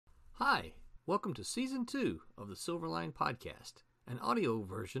Hi, welcome to Season 2 of the Silverline Podcast, an audio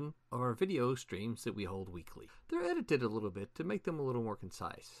version of our video streams that we hold weekly. They're edited a little bit to make them a little more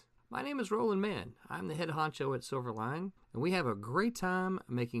concise. My name is Roland Mann. I'm the head honcho at Silverline, and we have a great time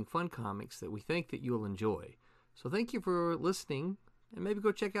making fun comics that we think that you'll enjoy. So thank you for listening, and maybe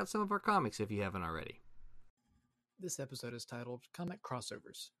go check out some of our comics if you haven't already. This episode is titled Comic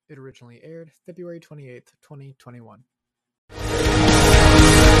Crossovers. It originally aired February 28th, 2021.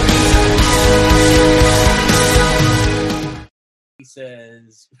 He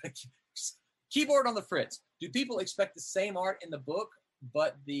says, keyboard on the fritz. Do people expect the same art in the book,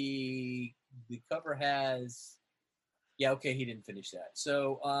 but the cover has... Yeah, okay, he didn't finish that.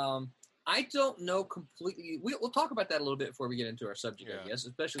 So I don't know completely. We'll talk about that a little bit before we get into our subject, I guess,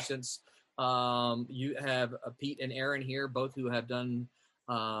 especially since you have Pete and Aaron here, both who have done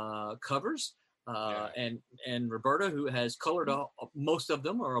covers, and Roberta, who has colored most of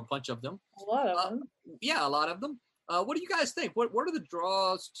them or a bunch of them. A lot of them. Yeah, a lot of them. What do you guys think? What are the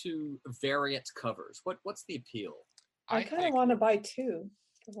draws to variant covers? What's the appeal? I kind of want to buy two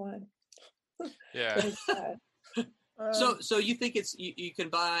for one. Yeah. So you think it's you can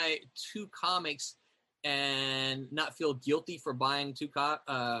buy two comics and not feel guilty for buying two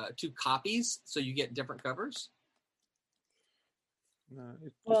copies, so you get different covers?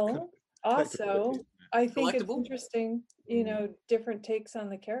 No, also, I think it's Collectible? interesting, different takes on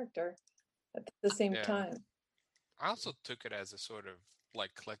the character at the same time. I also took it as a sort of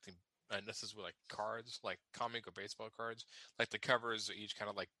like collecting, and this is with like cards, like comic or baseball cards. Like the covers are each kind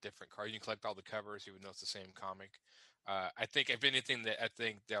of like different cards. You can collect all the covers even though it's the same comic. I think if anything, I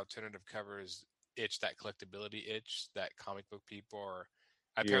think the alternative covers itch that collectability itch that comic book people are.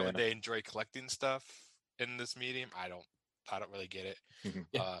 Apparently, they enjoy collecting stuff in this medium. I don't really get it.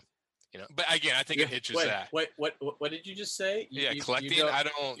 But again, I think it itches that. Wait, what did you just say? Collecting.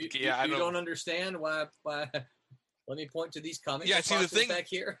 You don't understand why. Let me point to these comics. Yeah, see the thing back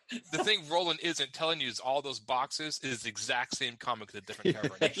here. The thing Roland isn't telling you is all those boxes is the exact same comic with a different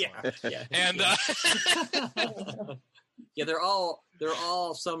cover. In each one. And they're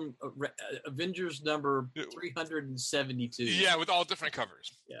all some Avengers number 372. Yeah, with all different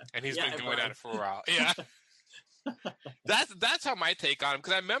covers. Yeah, and he's been doing that for a while. Yeah. That's how my take on him,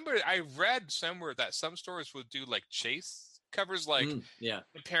 because I remember I read somewhere that some stores would do like chase covers, like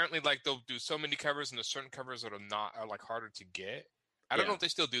apparently like they'll do so many covers and there's certain covers that are like harder to get. I don't know if they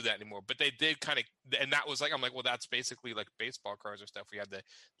still do that anymore, but they did kind of, and that was like, I'm like, well, that's basically like baseball cards or stuff. We had they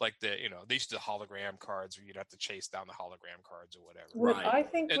used to do hologram cards where you'd have to chase down the hologram cards or whatever. I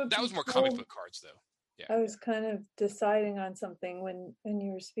think that was more comic book cards though. Yeah. I was kind of deciding on something when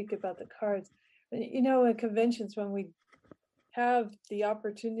you were speaking about the cards. At conventions, when we have the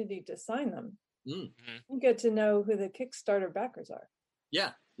opportunity to sign them, you get to know who the Kickstarter backers are.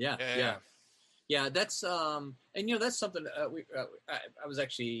 Yeah. That's and that's something I was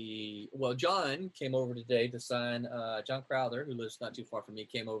actually, John came over today to sign. John Crowther, who lives not too far from me,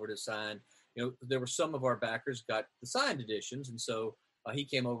 came over to sign. There were some of our backers got the signed editions, and so he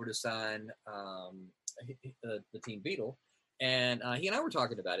came over to sign the Team Beetle. And he and I were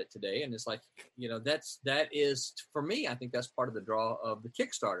talking about it today, and it's like, that is, for me, I think that's part of the draw of the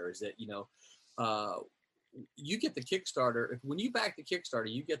Kickstarter, is that, you get the Kickstarter. When you back the Kickstarter,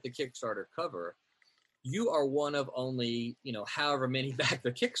 you get the Kickstarter cover. You are one of only, however many back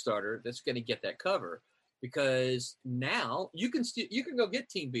the Kickstarter that's going to get that cover, because now you can go get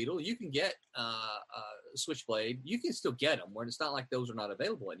Team Beetle, you can get Switchblade, you can still get them. Where it's not like those are not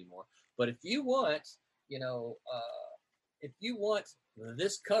available anymore. But if you want, if you want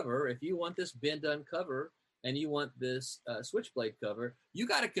this cover, if you want this Ben Dunn cover, and you want this Switchblade cover, you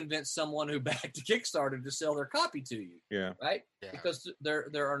got to convince someone who backed the Kickstarter to sell their copy to you. Yeah. Right? Yeah. Because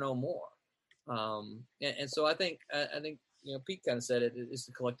there are no more. And so I think Pete kind of said it's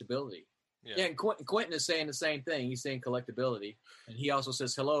the collectability. Yeah, and Quentin is saying the same thing. He's saying collectability. And he also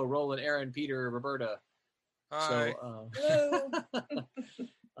says, hello, Roland, Aaron, Peter, Roberta. Hi. So,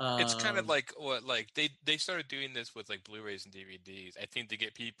 it's kind of like they started doing this with like Blu-rays and DVDs. I think to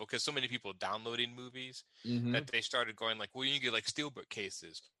get people, because so many people are downloading movies, that they started going like, well, you can get like steelbook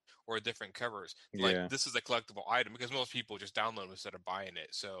cases or different covers. Like this is a collectible item, because most people just download them instead of buying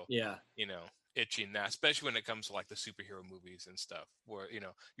it. So itching that, especially when it comes to like the superhero movies and stuff, where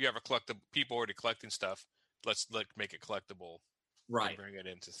you have a collectible, people already collecting stuff. Let's make it collectible, right? And bring it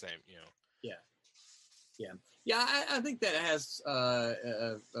into same, Yeah, I think that has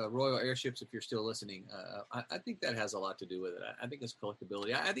Royal Airships, if you're still listening, I think that has a lot to do with it. I think it's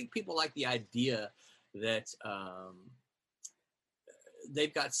collectability. I think people like the idea that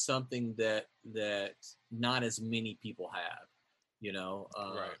they've got something that not as many people have.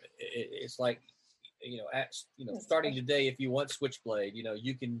 Right. It's like, starting today, if you want Switchblade,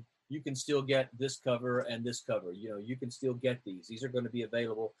 you can still get this cover and this cover. You can still get these. These are going to be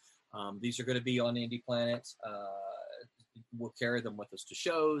available. These are going to be on Indie Planet. We'll carry them with us to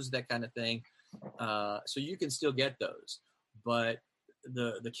shows, that kind of thing. So you can still get those. But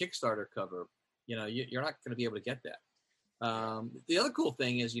the Kickstarter cover, you're not going to be able to get that. The other cool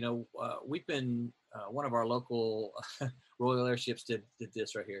thing is, we've been one of our local Royal Airships did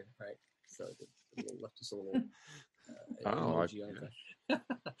this right here, right? So they left us a little emoji on that.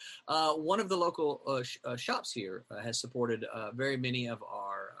 One of the local shops here has supported very many of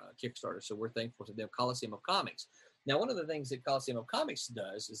our Kickstarters, so we're thankful to them. Coliseum of Comics. Now, one of the things that Coliseum of Comics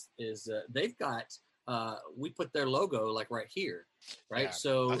does is they've got we put their logo like right here, right? Yeah,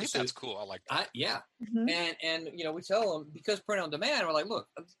 so I think that's cool. I like that. Mm-hmm. And we tell them, because print on demand, we're like, look,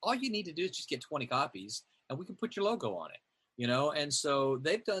 all you need to do is just get 20 copies, and we can put your logo on it. And so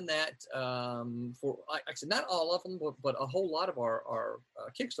they've done that for, like I said, not all of them, but a whole lot of our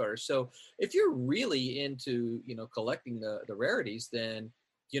Kickstarters. So if you're really into, collecting the rarities, then,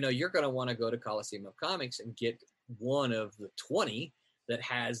 you're going to want to go to Coliseum of Comics and get one of the 20 that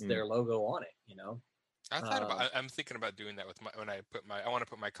has their logo on it, I thought about. I'm thinking about doing that with I want to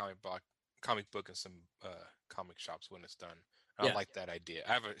put my comic book in some comic shops when it's done. I like that idea.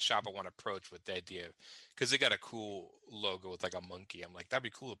 I have a shop I want to approach with the idea, because they got a cool logo with like a monkey. I'm like, that'd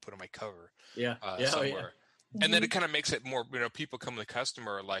be cool to put on my cover. Somewhere. And then it kind of makes it more, people come to the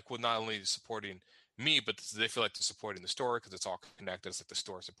customer like, well, not only supporting me, but they feel like they're supporting the store because it's all connected. It's like the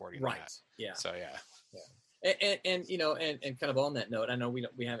store supporting that. Yeah. So yeah. And kind of on that note, I know we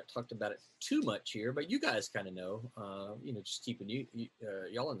haven't talked about it too much here, but you guys kind of know, just keeping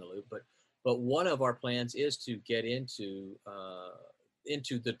y'all in the loop. But one of our plans is to get into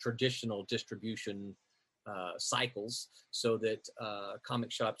the traditional distribution cycles, so that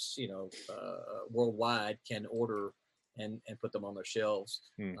comic shops, worldwide can order and put them on their shelves.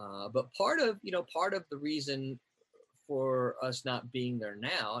 But part of the reason for us not being there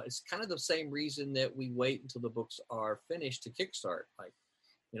now is kind of the same reason that we wait until the books are finished to kickstart. Like,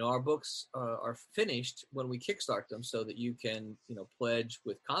 our books are finished when we kickstart them, so that you can, pledge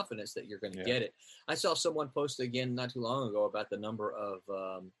with confidence that you're going to get it. I saw someone post again not too long ago about the number of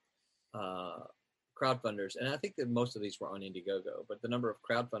crowdfunders, and I think that most of these were on Indiegogo, but the number of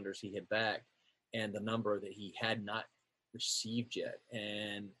crowdfunders he had backed and the number that he had not received yet,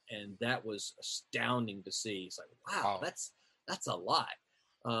 and that was astounding to see. It's like, wow. That's a lot.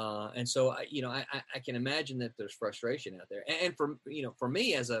 And so I can imagine that there's frustration out there, and for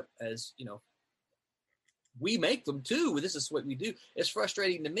me as we make them too. This is what we do. It's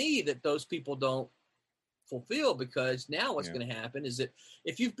frustrating to me that those people don't fulfill, because now what's going to happen is that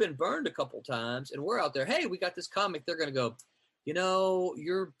if you've been burned a couple times and we're out there, hey, we got this comic, they're going to go,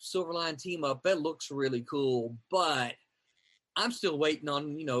 your Silverline team up, that looks really cool, but I'm still waiting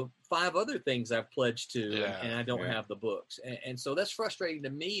on, 5 other things I've pledged to, and I don't have the books. And so that's frustrating to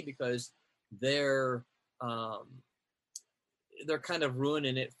me, because they're kind of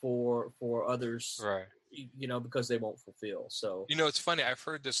ruining it for others, right? Because they won't fulfill. So, it's funny. I've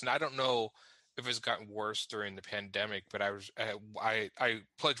heard this, and I don't know if it's gotten worse during the pandemic, but I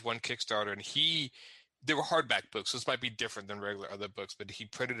pledged one Kickstarter, and they were hardback books. So this might be different than regular other books, but he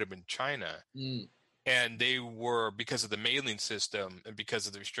printed them in China. And they were, because of the mailing system and because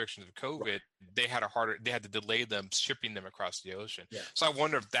of the restrictions of COVID, they had to delay them, shipping them across the ocean. Yeah. So I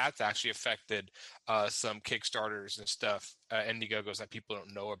wonder if that's actually affected some Kickstarters and stuff, Indiegogos that people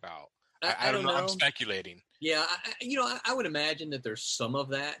don't know about. I don't know. I'm speculating. Yeah, I would imagine that there's some of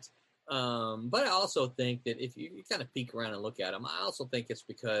that. But I also think that if you kind of peek around and look at them, I also think it's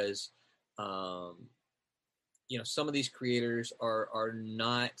because, some of these creators are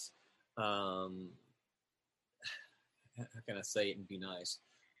not, how can I say it and be nice?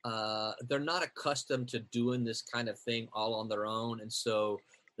 They're not accustomed to doing this kind of thing all on their own. And so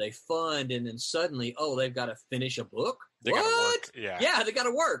they fund, and then suddenly, they've got to finish a book. They got to work. Yeah, they got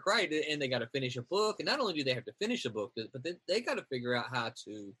to work, right? And they got to finish a book. And not only do they have to finish a book, but they got to figure out how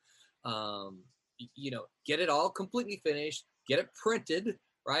to, get it all completely finished, get it printed,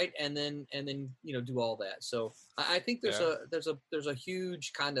 right, and then do all that. So I think there's a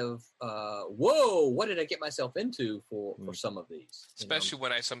huge kind of whoa, what did I get myself into for some of these? Especially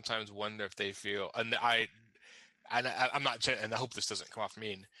when I sometimes wonder if they feel, and I'm not, and I hope this doesn't come off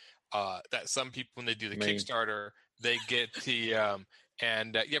mean, that some people, when they do the Kickstarter, they get the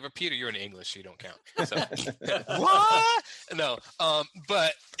but Peter, you're in English, so you don't count. So, what? No,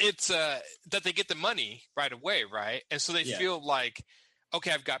 but it's that they get the money right away, right? And so they feel like,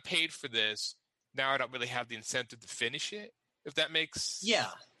 okay, I've got paid for this. Now I don't really have the incentive to finish it. If that makes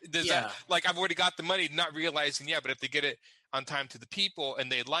does that, like, I've already got the money, not realizing but if they get it on time to the people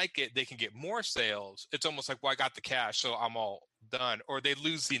and they like it, they can get more sales. It's almost like, well, I got the cash, so I'm all done. Or they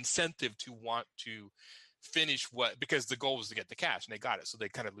lose the incentive to want to finish because the goal was to get the cash and they got it, so they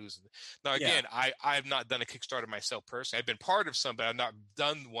kind of lose it. Now again, I've not done a Kickstarter myself personally. I've been part of some, but I've not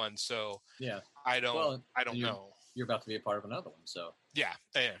done one, so I don't know. You're about to be a part of another one, so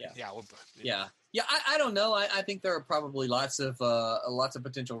I don't know. I think there are probably lots of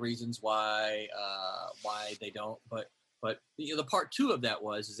potential reasons why they don't. But the part 2 of that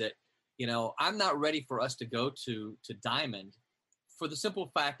is that I'm not ready for us to go to Diamond for the simple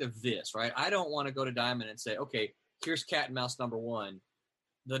fact of this, right? I don't want to go to Diamond and say, okay, here's Cat and Mouse number 1.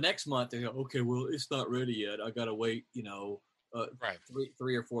 The next month they go, okay, well, it's not ready yet. I gotta wait, 3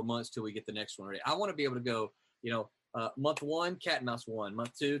 or 4 months till we get the next one ready. I want to be able to go, month 1, Cat and Mouse 1,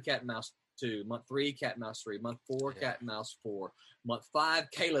 month 2, Cat and Mouse 2, month 3, Cat and Mouse 3, month 4, Cat and Mouse 4, month 5,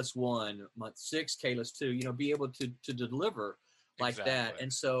 Kalis 1, month 6, Kalis 2. Be able to deliver like that,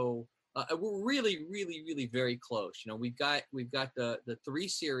 and so we're really, really, really very close. We've got the 3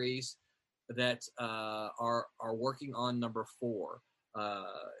 series that are working on number 4,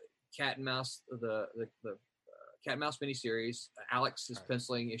 Cat and Mouse, the Cat and Mouse miniseries. Alex is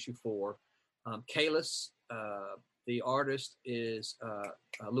penciling issue 4. Kalis. The artist is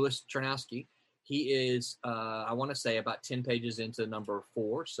Louis Chernowski. He is, I want to say, about 10 pages into number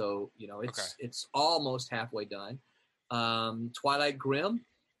 4, so it's almost halfway done. Twilight Grim,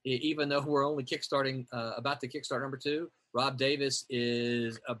 even though we're only about to kickstart number 2, Rob Davis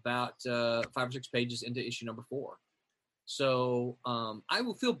is about 5 or 6 pages into issue number 4. So I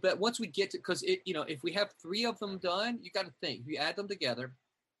will feel better once we get to, because if we have 3 of them done, you got to think, if you add them together.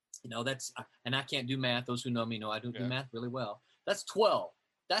 That's, and I can't do math. Those who know me know I don't do math really well. That's 12.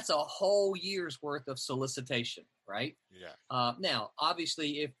 That's a whole year's worth of solicitation, right? Yeah. Now,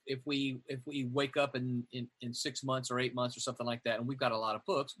 obviously, if we wake up in 6 months or 8 months or something like that, and we've got a lot of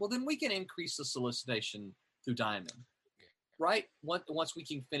books, well, then we can increase the solicitation through Diamond, right? Once we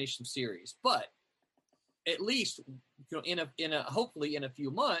can finish some series, but at least hopefully in a few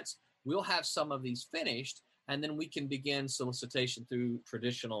months we'll have some of these finished. And then we can begin solicitation through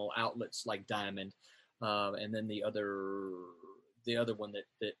traditional outlets like Diamond, and then the other one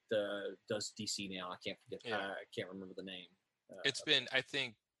that does DC now. I can't forget. I can't remember the name. It's been, I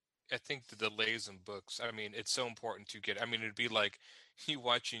think the delays in books. I mean, it's so important to get. I mean, it'd be like you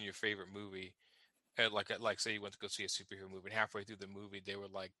watching your favorite movie, like say you went to go see a superhero movie, and halfway through the movie they were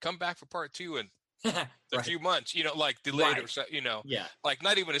like, "Come back for part 2," and a few months, like delayed or so, like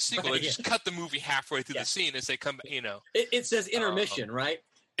not even a sequel. They just cut the movie halfway through the scene and say, "Come," It says intermission, right?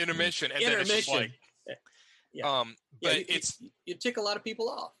 Intermission, and then it's just like, but you tick a lot of people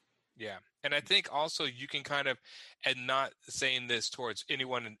off. Yeah, and I think also you can kind of, and not saying this towards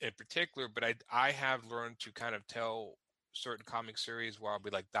anyone in particular, but I have learned to kind of tell certain comic series where I'll be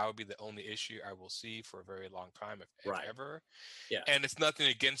like, that would be the only issue I will see for a very long time, if ever. Yeah. And it's nothing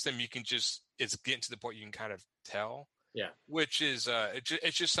against them. You can it's getting to the point you can kind of tell. Yeah. Which is,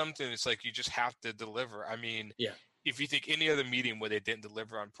 it's just something. It's like you just have to deliver. I mean, if you think any other medium where they didn't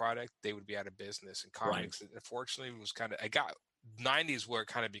deliver on product, they would be out of business. And comics, unfortunately, was kind of, I got 90s where it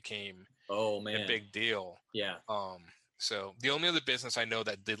kind of became a big deal. Yeah. So the only other business I know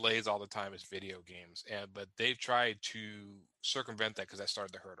that delays all the time is video games, but they've tried to circumvent that because that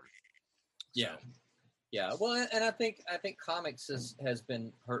started to hurt them. Yeah, yeah. Well, and I think comics has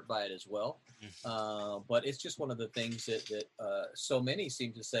been hurt by it as well. But it's just one of the things that so many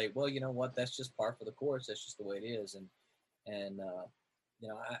seem to say, well, you know what, that's just par for the course. That's just the way it is, and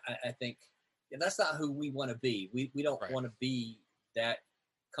I think that's not who we want to be. We don't want to be that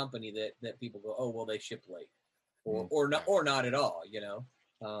company that people go, oh, well, they ship late. Or not at all,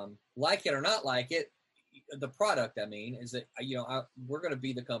 like it or not like it, the product, I mean, is that, we're going to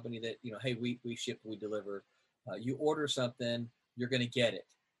be the company that, hey, we ship, we deliver, you order something, you're going to get it.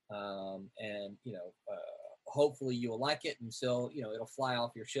 And, hopefully you'll like it, and so, it'll fly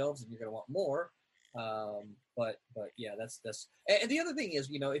off your shelves and you're going to want more. But yeah, that's, and the other thing is,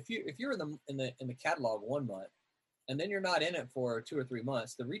 if you're in the catalog 1 month and then you're not in it for 2 or 3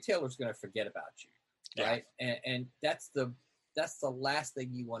 months, the retailer's going to forget about you. Right. And that's the last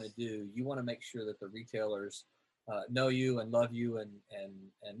thing you want to do. You want to make sure that the retailers know you and love you and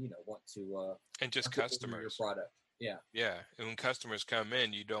want to and just customers your product. Yeah. Yeah. And when customers come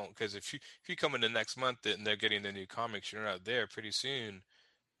in, you don't, because if you come in the next month and they're getting the new comics, you're not there, pretty soon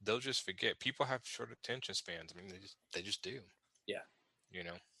they'll just forget. People have short attention spans. I mean, they just do. Yeah.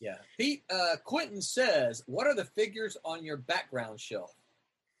 Yeah. Pete, Quentin says, what are the figures on your background shelf?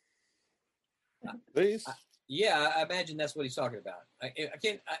 These? Yeah, I imagine that's what he's talking about. I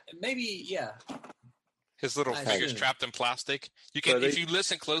can't. Maybe, yeah. His little I fingers assume. trapped in plastic. You can, So if you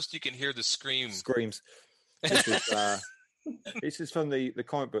listen close, you can hear the Screams. This is from the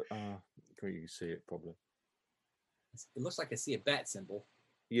comic book. You can see it probably. It looks like I see a bat symbol.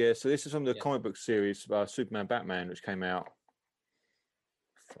 Yeah, so this is from the comic book series Superman Batman, which came out.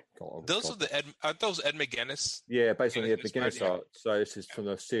 Those are those Ed McGuinness? Yeah, based on the Ed McGuinness McGuinness art. So this is from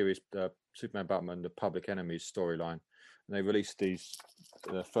the series Superman Batman, the Public Enemies storyline, and they released these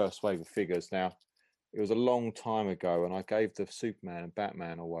the first wave of figures. Now, it was a long time ago, and I gave the Superman and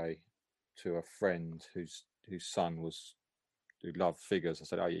Batman away to a friend whose son who loved figures. I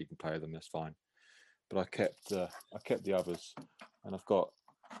said, "Oh, yeah, you can play with them. That's fine." But I kept the others, and I've got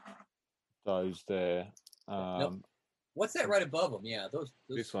those there. Nope. What's that right above them? Yeah, those.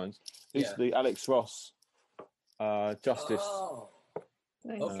 These ones. These are the Alex Ross Justice. Oh,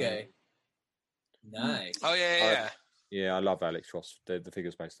 Nice. okay. Nice. Oh yeah. Yeah, I love Alex Ross. The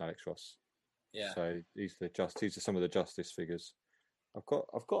figures based on Alex Ross. Yeah. So these are some of the Justice figures. I've got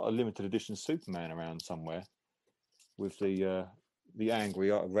a limited edition Superman around somewhere with the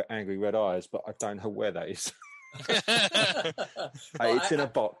angry red eyes, but I don't know where that is. It's in a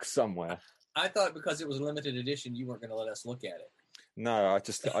box somewhere. I thought because it was a limited edition, you weren't going to let us look at it. No, I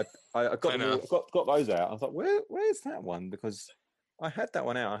got those out. I thought, where's that one? Because I had that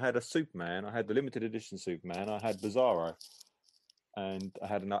one out. I had a Superman. I had the limited edition Superman. I had Bizarro, and I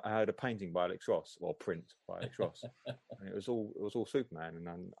had a painting by Alex Ross, or print by Alex Ross, and it was all Superman,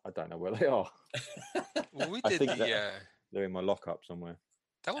 and I don't know where they are. Well, we did they're in my lockup somewhere.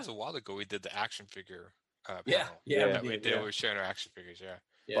 That was a while ago. We did the action figure. Yeah, we did. We were sharing our action figures. Yeah.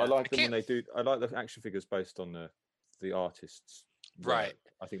 But I like them when they do. I like the action figures based on the artists. Right.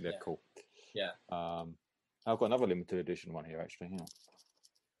 I think they're cool. Yeah. I've got another limited edition one here actually. Yeah.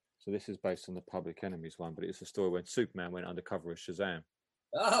 So this is based on the Public Enemies one, but it's a story when Superman went undercover as Shazam.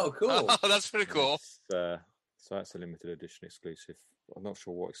 Oh, cool. Oh, that's pretty cool. So that's a limited edition exclusive. I'm not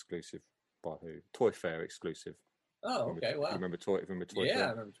sure what exclusive by who. Toy Fair exclusive. Oh, okay. Wow. Remember Toy Fair? Yeah, I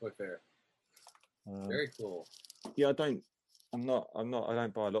remember Toy Fair. Very cool. Yeah, I don't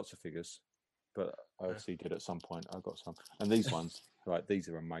buy lots of figures, but I obviously did at some point. I got some, and these ones, right? These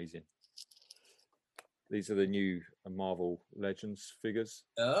are amazing. These are the new Marvel Legends figures.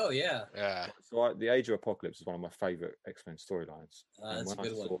 Oh yeah. So the Age of Apocalypse is one of my favorite X-Men storylines. And that's when a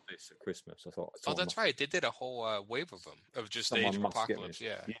good I saw one. this at Christmas, I thought, Oh, that's right. They did a whole wave of them of just the Age of Apocalypse.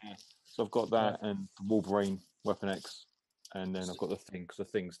 Yeah. So I've got that and Wolverine, Weapon X, and then I've got the Thing because the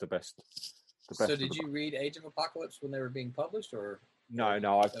Thing's the best. So did you read Age of Apocalypse when they were being published, or no?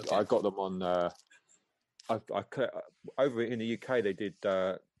 I got them on. Over in the UK, they did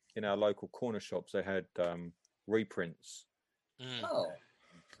in our local corner shops. They had reprints. Oh.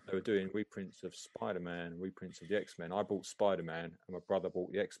 They were doing reprints of Spider-Man, reprints of the X-Men. I bought Spider-Man, and my brother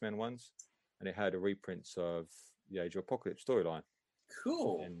bought the X-Men ones, and it had a reprints of the Age of Apocalypse storyline.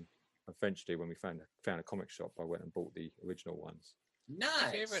 Cool. And eventually, when we found a comic shop, I went and bought the original ones. Nice. My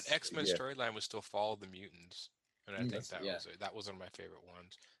favorite X-Men storyline was still Fall of the Mutants, and I think that was one of my favorite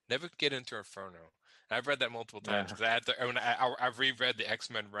ones. Never get into Inferno. And I've read that multiple times because I've reread the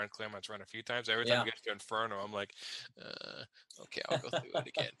X-Men run, Claremont's run a few times. Every time I get to Inferno, I'm like, okay, I'll go through it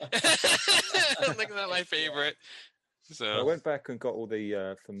again. I'm like, that's my favorite. So I went back and got all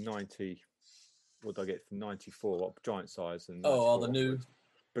the from 90. What did I get from 94? Giant size and all the new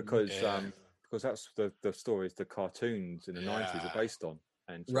because that's the stories the cartoons in the 90s are based on,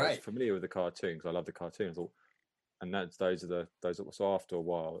 and so I was familiar with the cartoons. I love the cartoons, and those are so after a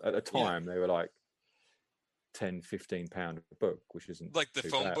while. At the time, they were like £10-15 a book, which isn't like the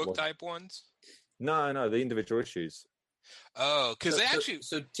phone book type ones. No, the individual issues. Oh, because they actually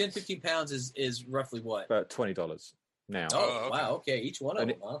 £10-15 is roughly what? About $20 now. Oh, wow, okay, each one of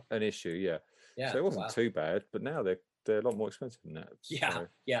them, huh? An issue, yeah. So it wasn't too bad, but now they're a lot more expensive than that.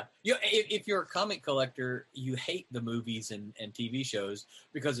 Yeah. If you're a comic collector, you hate the movies and TV shows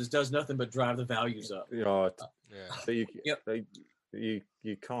because it does nothing but drive the values up. So you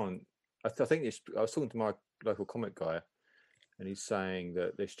can't. I think I was talking to my local comic guy, and he's saying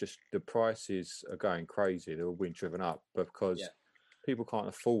that the prices are going crazy. They're all being driven up because people can't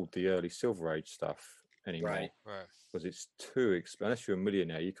afford the early Silver Age stuff anymore. Right. Because it's too expensive. Unless you're a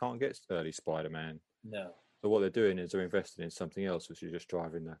millionaire, you can't get early Spider-Man. No. So what they're doing is they're investing in something else, which is just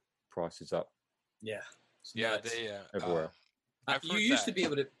driving the prices up. Yeah. They everywhere. You used to be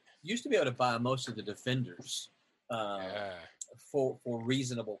able to buy most of the Defenders for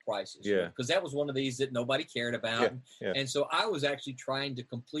reasonable prices. Yeah. Because that was one of these that nobody cared about. Yeah. And so I was actually trying to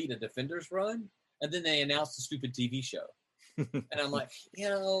complete a Defenders run, and then they announced the stupid TV show. And I'm like,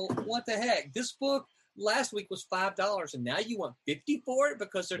 what the heck? This book, last week was $5, and now you want $50 for it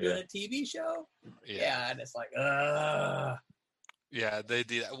because they're doing a TV show? Yeah, and it's like, Yeah, they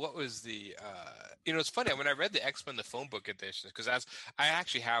did. What was the? It's funny when I read the X-Men the phone book editions, because I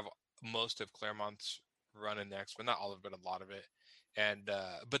actually have most of Claremont's run in the X-Men, not all of it, but a lot of it. And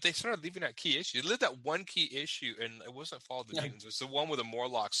but they started leaving out key issues. They left that one key issue, and it wasn't Fall of the Mutants. It was the one where the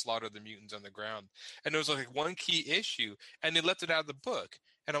Morlocks slaughtered the mutants on the ground. And there was like one key issue, and they left it out of the book.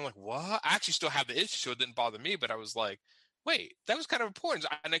 And I'm like, what? I actually still have the issue, so it didn't bother me. But I was like, wait, that was kind of important.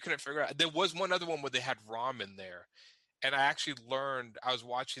 And I couldn't figure out. There was one other one where they had Rom in there. And I actually learned, I was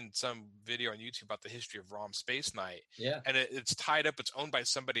watching some video on YouTube about the history of Rom Space Knight. Yeah. And it's tied up, it's owned by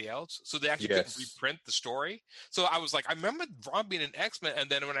somebody else. So they actually couldn't reprint the story. So I was like, I remember Rom being an X-Men.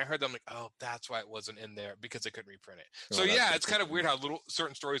 And then when I heard them, I'm like, oh, that's why it wasn't in there, because they couldn't reprint it. So yeah, it's kind of weird how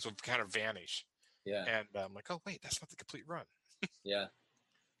certain stories will kind of vanish. Yeah. And I'm like, oh, wait, that's not the complete run. Yeah.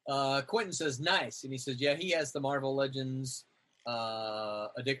 Quentin says, nice. And he says, yeah, he has the Marvel Legends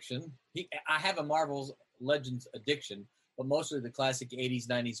addiction. I have a Marvel's Legends addiction, but mostly the classic 80s,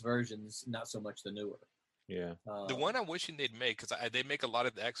 90s versions, not so much the newer. Yeah. The one I'm wishing they'd make, because they make a lot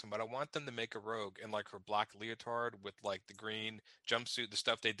of the X-Men, but I want them to make a Rogue in like her black leotard with like the green jumpsuit, the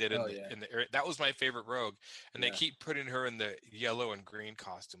stuff they did in the area. That was my favorite Rogue, and they keep putting her in the yellow and green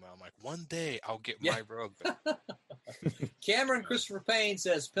costume. I'm like, one day I'll get my Rogue back. Cameron Christopher Payne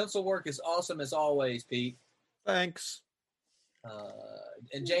says, pencil work is awesome as always, Pete. Thanks.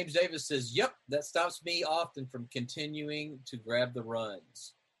 And James Davis says, yep, that stops me often from continuing to grab the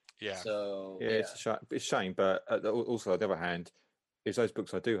runs. Yeah. So it's a shame, but also on the other hand, is those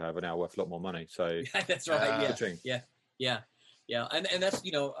books I do have are now worth a lot more money. So that's right. Yeah. And that's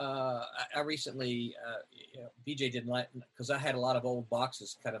I recently BJ didn't like, because I had a lot of old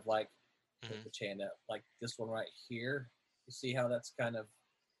boxes, kind of like the Chanda, like this one right here. You see how that's kind of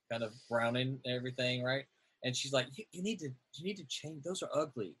browning and everything, right? And she's like, you need to change. Those are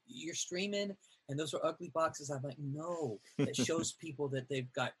ugly. You're streaming, and those are ugly boxes. I'm like, no, that shows people that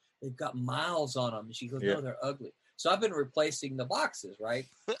they've got miles on them. And she goes, no, they're ugly. So I've been replacing the boxes, right?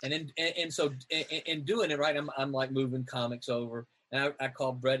 And so in doing it, right, I'm like moving comics over. And I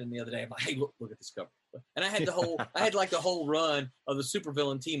called Brendan the other day. I'm like, hey, look at this cover. And I had the whole run of the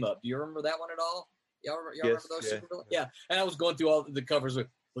supervillain team up. Do you remember that one at all? Y'all remember those supervillains? Yeah. And I was going through all the covers with,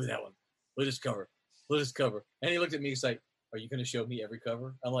 look at that one. Look at this cover. Look at this cover. And he looked at me. He's like, are you going to show me every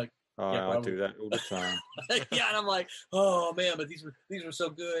cover? I'm like, I do that all the time. Yeah. And I'm like, oh man, but these were so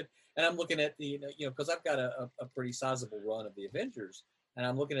good. And I'm looking at the, because I've got a pretty sizable run of the Avengers. And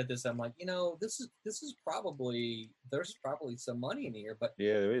I'm looking at this. I'm like, this is probably, there's probably some money in here, but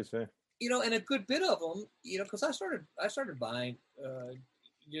yeah, there is. Yeah. And a good bit of them, because I started buying,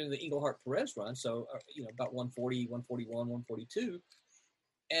 the Englehart Perez run. So, about 140, 141, 142.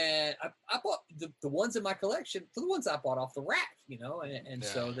 And I bought the ones in my collection, the ones I bought off the rack,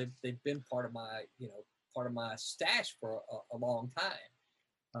 so they've been part of my stash for a long time.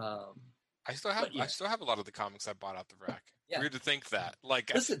 I still have a lot of the comics I bought off the rack. Yeah. Weird to think that. Like,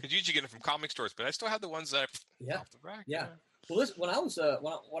 because usually get them from comic stores, but I still have the ones that off the rack. Yeah. Well, listen, when I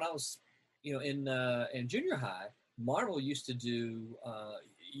was in junior high, Marvel used to do.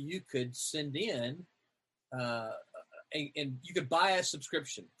 You could send in. And you could buy a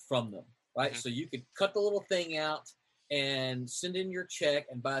subscription from them, right? Mm-hmm. So you could cut the little thing out and send in your check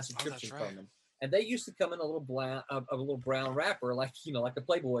and buy a subscription from them. And they used to come in a little brown wrapper, like a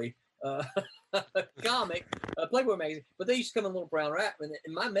Playboy comic, a Playboy magazine. But they used to come in a little brown wrapper,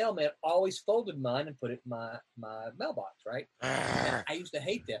 and my mailman always folded mine and put it in my mailbox, right? And I used to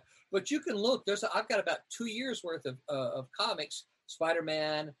hate that. But you can look. I've got about 2 years worth of comics,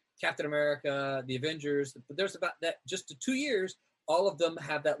 Spider-Man, Captain America, the Avengers, but there's about that just to 2 years. All of them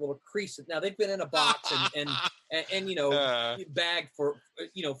have that little crease. Now they've been in a box and bagged for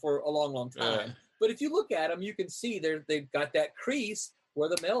a long, long time. But if you look at them, you can see they've got that crease where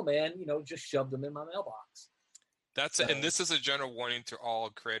the mailman, just shoved them in my mailbox. And this is a general warning to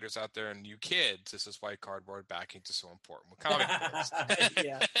all creators out there and you kids. This is why cardboard backing is so important with comic books.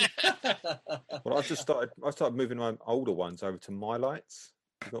 Yeah. Well, I started moving my older ones over to My Lights.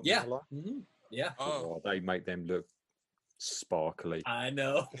 Yeah. Mm-hmm. Yeah. Oh, they make them look sparkly. I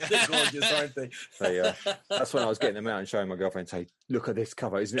know. They're gorgeous, aren't they? That's when I was getting them out and showing my girlfriend, say, look at this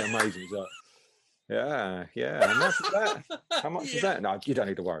cover. Isn't it amazing? Like, yeah. How much is that? How much is that? No, you don't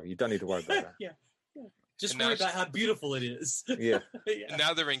need to worry. You don't need to worry about that. Yeah. Just worry about how beautiful it is. Yeah. And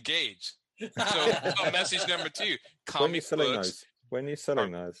now they're engaged. So message number 2. Comic books. When you're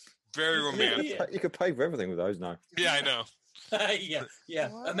selling those. Very romantic. You could pay for everything with those now. Yeah, I know. Yeah.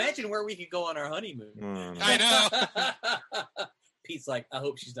 What? Imagine where we could go on our honeymoon. I know. Pete's like, I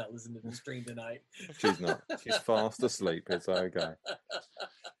hope she's not listening to the stream tonight. She's not. She's fast asleep. It's okay.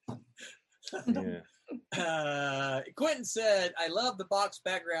 Yeah. Quentin said, I love the box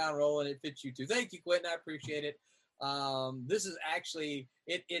background roll and it fits you too. Thank you, Quentin. I appreciate it. This is actually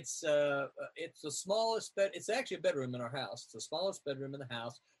it's the smallest bed. It's actually a bedroom in our house. It's the smallest bedroom in the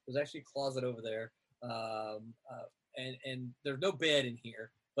house. There's actually a closet over there, and there's no bed in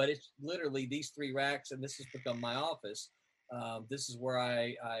here. But it's literally these 3 racks, and this has become my office. This is where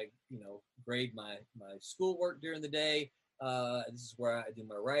I grade my schoolwork during the day. This is where I do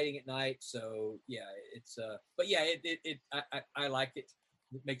my writing at night. So yeah, it's but yeah, I like it.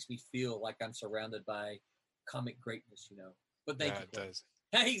 It makes me feel like I'm surrounded by comic greatness, But thank you. It does.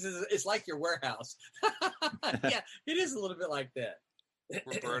 He says it's like your warehouse. Yeah, it is a little bit like that.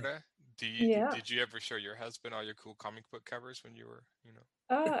 Roberta, did you ever show your husband all your cool comic book covers when you were,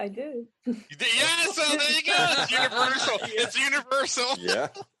 I did. You did? Yeah, so there you go. It's universal. It's universal.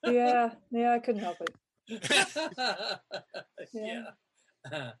 Yeah. Yeah, I couldn't help it. Yeah.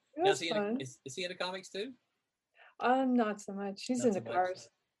 It was fun. Is he into comics too? Not so much. He's Not into so much. cars.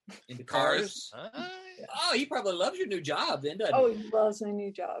 Into cars? Oh, he probably loves your new job then, doesn't he? Oh, he loves my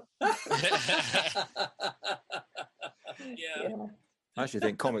new job. Yeah. I actually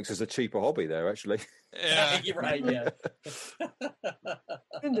think comics is a cheaper hobby there, actually. Yeah. You're right, yeah.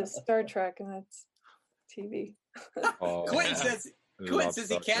 Into Star Trek, and that's TV. Oh, Quentin love says he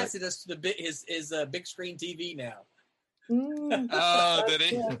Star Trek. casted us to his big screen TV now. Oh, did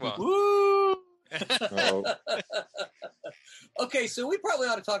he? Yeah. Well, Woo! Oh, Okay, so we probably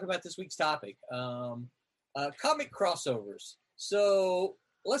ought to talk about this week's topic, comic crossovers. So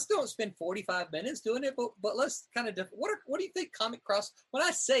let's don't spend 45 minutes doing it, but let's kind of what do you think when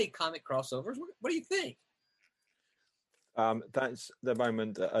I say comic crossovers, what do you think? that's the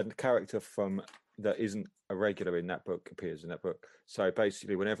moment a character from that isn't a regular in that book appears in that book. So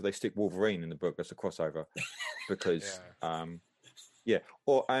basically, whenever they stick Wolverine in the book, that's a crossover, because and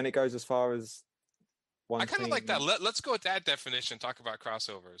it goes as far as one. I kind of like that. Let's go with that definition. Talk about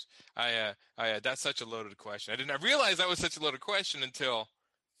crossovers. That's such a loaded question. I did not realize that was such a loaded question until,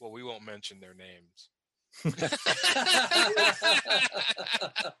 well, we won't mention their names.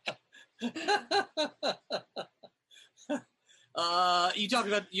 You talk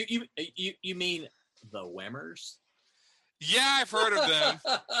about you mean the Whammers? Yeah, I've heard of them.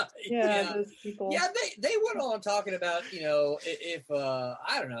 Yeah, those people. Yeah, they went on talking about, if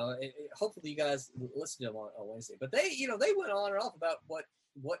I don't know, hopefully you guys listen to them on Wednesday, but they went on and off about what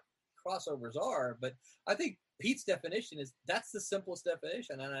crossovers are, but I think Pete's definition that's the simplest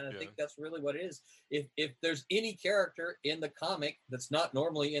definition, and I think that's really what it is. If there's any character in the comic that's not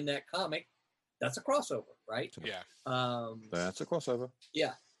normally in that comic, that's a crossover, right? Yeah. That's a crossover.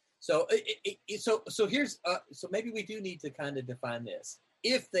 Yeah. So so here's so maybe we do need to kind of define this.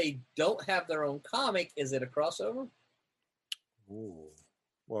 If they don't have their own comic, is it a crossover? Ooh.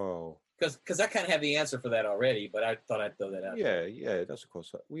 Whoa. Because I kind of have the answer for that already, but I thought I'd throw that out. Yeah, that's a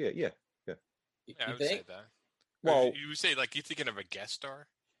crossover. Yeah. Yeah, I would say that. Well, you would say, like, you thinking of a guest star?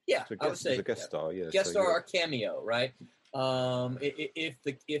 Yeah, I would say a guest star. Yeah, guest star or cameo, right? If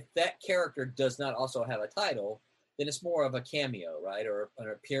that character does not also have a title, then it's more of a cameo, right, or an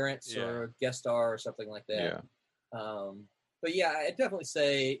appearance or a guest star or something like that. Yeah. But yeah, I definitely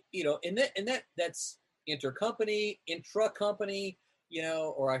say in that that's intercompany, intra-company,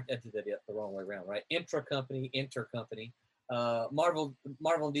 or I did that the wrong way around, right? Intra-company, intercompany. Marvel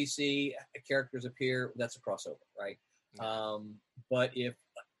and DC characters appear, that's a crossover, right? But if,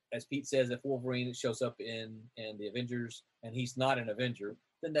 as Pete says, if Wolverine shows up in the Avengers and he's not an Avenger,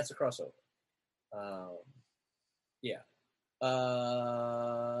 then that's a crossover.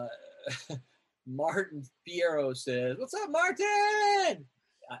 Martin Fierro says, "What's up, Martin?"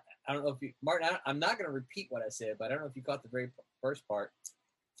 I don't know if you, Martin. I'm not going to repeat what I said, but I don't know if you caught the very first part.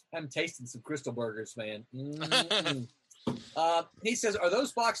 I'm tasting some Crystal Burgers, man. He says, "Are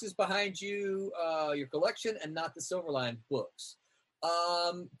those boxes behind you your collection and not the Silverline books?"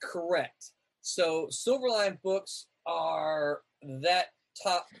 Correct. So Silverline books are that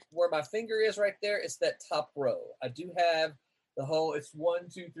top where my finger is right there. It's that top row. I do have the whole. It's 1,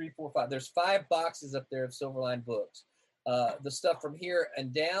 2, 3, 4, 5. There's 5 boxes up there of Silverline books. The stuff from here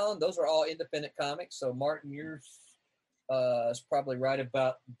and down, those are all independent comics. So Martin, yours is probably right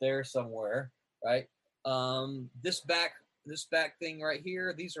about there somewhere, right? This back thing right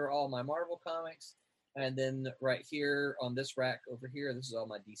here, these are all my Marvel comics. And then right here on this rack over here, this is all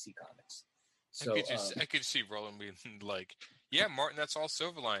my DC comics. So I could see Roland being like, "Yeah, Martin, that's all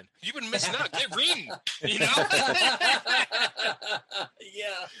Silverline. You've been missing out. Get reading, Yeah.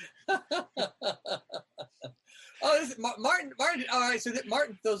 Oh, Martin. All right, so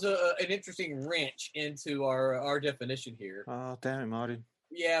Martin throws an interesting wrench into our definition here. Oh, damn it, Martin.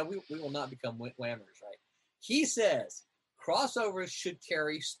 Yeah, we will not become whammers, right? He says crossovers should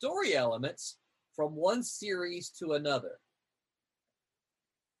carry story elements from one series to another.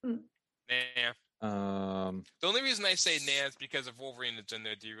 Nah. The only reason I say nah is because if Wolverine is in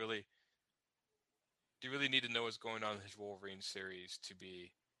there, do you really need to know what's going on in his Wolverine series to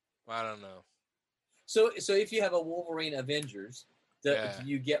be? Well, I don't know. So if you have a Wolverine Avengers, do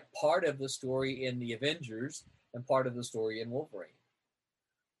you get part of the story in the Avengers and part of the story in Wolverine?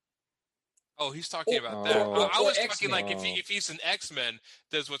 Oh, he's talking about that. I was talking like if he's an X-Men,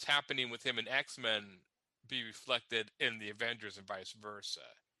 does what's happening with him in X-Men be reflected in the Avengers and vice versa?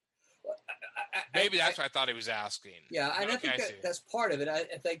 Maybe that's what I thought he was asking. Yeah, and I think that's part of it. I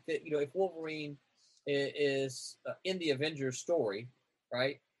think that, if Wolverine is in the Avengers story,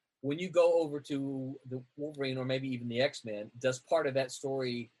 right? When you go over to the Wolverine or maybe even the X-Men, does part of that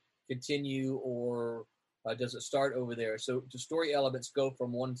story continue or does it start over there? So do story elements go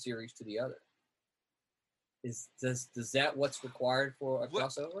from one series to the other? Does that what's required for a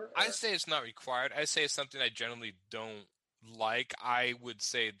crossover? Or? I say it's not required. I say it's something I generally don't like. I would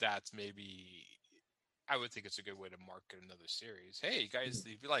say that's maybe... I would think it's a good way to market another series. Hey, guys,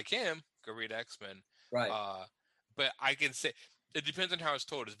 if you like him, go read X-Men. Right. But I can say... It depends on how it's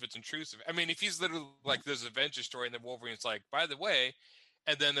told. If it's intrusive, I mean, if he's literally like there's an adventure story and then Wolverine's like, by the way,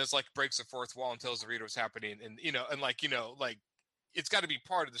 and then there's like breaks the fourth wall and tells the reader what's happening, and like it's got to be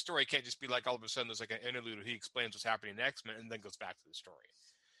part of the story. It can't just be like all of a sudden there's like an interlude where he explains what's happening in X-Men and then goes back to the story.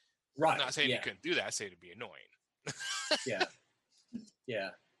 Right. I'm not saying you couldn't do that. I say it'd be annoying. Yeah.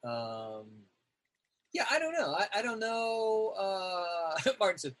 Yeah, I don't know. I don't know.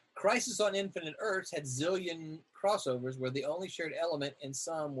 Martin said, Crisis on Infinite Earths had zillion crossovers where the only shared element in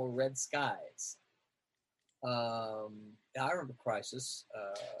some were red skies. I remember Crisis.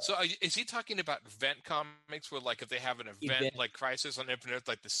 So is he talking about event comics where, like, if they have an event like Crisis on Infinite Earth,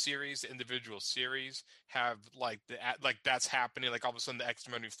 like the series, the individual series have, like, that's happening, like all of a sudden the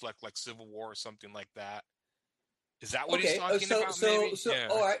X-Men reflect, like, Civil War or something like that? Is that what he's talking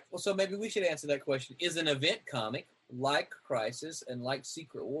about? All right. Well, so maybe we should answer that question. Is an event comic like Crisis and like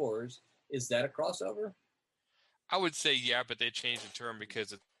Secret Wars, is that a crossover? I would say yeah, but they changed the term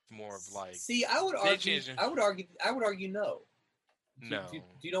because it's more of like. See, I would argue no. No. Do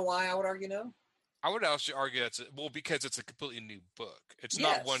you know why I would argue no? I would also argue because it's a completely new book. It's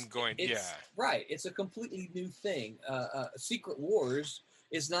not one going. Right. It's a completely new thing. Secret Wars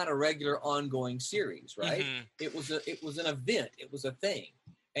is not a regular ongoing series, right? Mm-hmm. It was an event. It was a thing,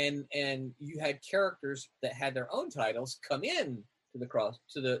 and you had characters that had their own titles come in to the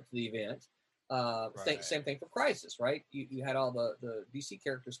event. Right. Same thing for Crisis, right? You had all the DC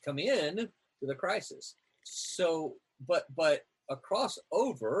characters come in to the Crisis. So, but a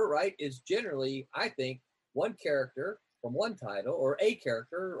crossover, right, is generally, I think, one character from one title or a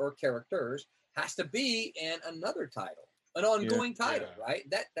character or characters has to be in another title. An ongoing title, right?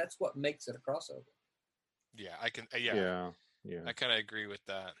 That's what makes it a crossover. Yeah, I can. I kind of agree with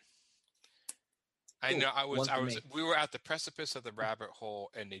that. I know. We were at the precipice of the rabbit hole,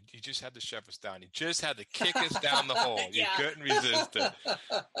 and he just had to shove us down. He just had to kick us down the hole. You couldn't resist it.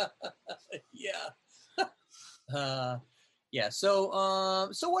 Yeah. So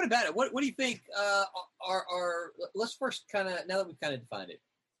what about it? What do you think? Let's first now that we've kind of defined it,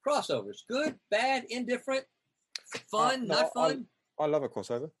 crossovers: good, bad, indifferent. Fun, not fun? I love a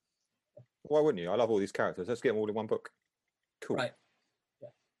crossover. Why wouldn't you? I love all these characters. Let's get them all in one book. Cool. Right. Yeah.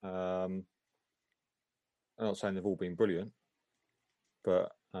 I'm not saying they've all been brilliant,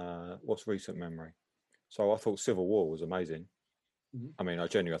 but what's recent memory? So I thought Civil War was amazing. Mm-hmm. I mean, I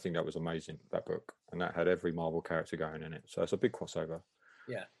think that was amazing, that book. And that had every Marvel character going in it. So it's a big crossover.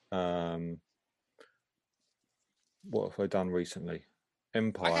 Yeah. What have I done recently?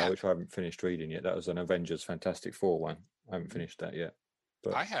 Empire, which I haven't finished reading yet. That was an Avengers Fantastic Four one. I haven't finished that yet.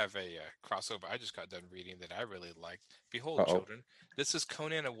 But I have a crossover I just got done reading that I really liked. Behold, children, this is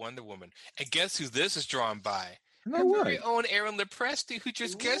Conan and Wonder Woman. And guess who this is drawn by? Her very own Aaron Lopresti, who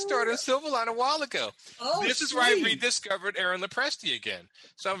just guest starred on Silverline a while ago. This is where I rediscovered Aaron Lopresti again.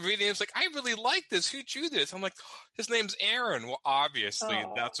 So I'm reading, it's like, I really like this. Who drew this? I'm like, his name's Aaron. Well, obviously,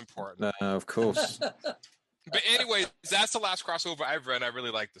 that's important. Of course. But anyway, that's the last crossover I've read. I really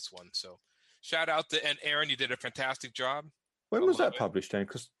like this one. So shout out to Aaron. You did a fantastic job. When was that published then?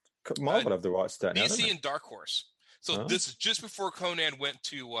 Because Marvel have the rights to that now, DC and Dark Horse. So this is just before Conan went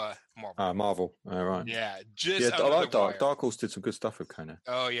to Marvel. Marvel. All right. Yeah, just Yeah, I like Dark. Dark Horse did some good stuff with Conan.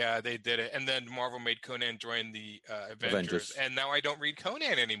 Oh yeah, they did it, and then Marvel made Conan join the Avengers, and now I don't read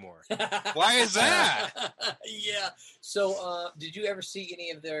Conan anymore. Why is that? Yeah. So, did you ever see any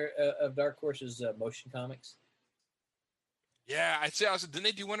of their of Dark Horse's motion comics? Yeah, I said, didn't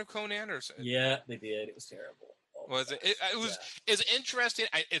they do one of Conan or something? Yeah, they did. It was terrible. Oh, was it? It was. Yeah. It's interesting.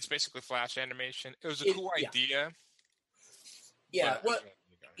 It's basically Flash animation. It was a cool idea. Yeah. Well,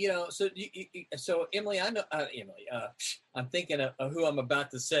 so Emily, I know Emily. I'm thinking of who I'm about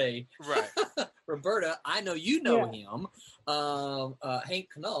to say. Right. Roberta, I know you know him. Hank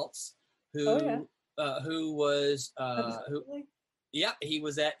Knopf, who was Yeah, he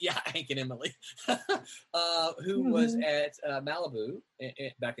was at Hank and Emily, who was at Malibu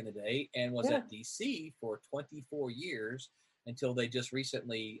back in the day and was at DC for 24 years until they just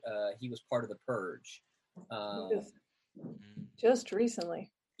recently he was part of the Purge. Just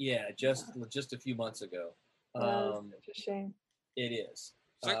recently. Yeah, just a few months ago. Such a shame. It is.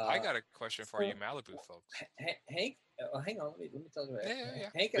 So I got a question for you, Malibu folks. Hank, hang on, let me tell you about Yeah.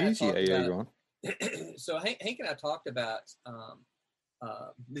 Hank and I talked about. So Hank and I talked about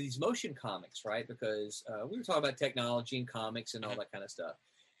these motion comics, right? Because we were talking about technology and comics and all that kind of stuff.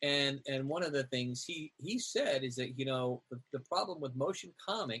 And one of the things he said is that, the problem with motion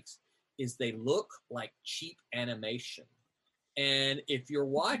comics is they look like cheap animation. And if you're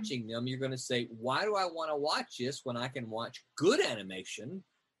watching them, you're going to say, why do I want to watch this when I can watch good animation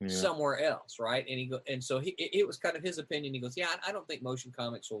somewhere else, right? And so it was kind of his opinion. He goes, I don't think motion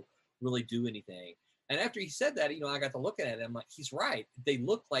comics will really do anything. And after he said that, I got to looking at it. I'm like, he's right. They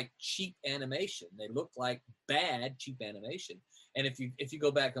look like cheap animation. They look like bad, cheap animation. And if you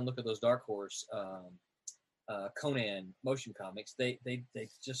go back and look at those Dark Horse Conan motion comics, they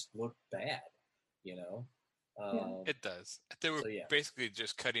just look bad, It does. They were basically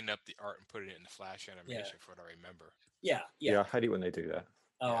just cutting up the art and putting it in the Flash animation, for what I remember. Yeah. I hate it when they do that.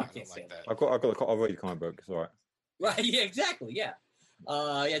 Oh, I can't say that. I'll read the comic book. It's all right. Right. Yeah. Exactly. Yeah.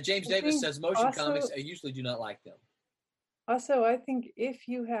 James Davis says motion comics. I usually do not like them. Also, I think if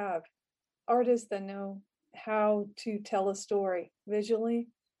you have artists that know how to tell a story visually,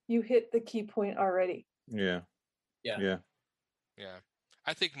 you hit the key point already. Yeah.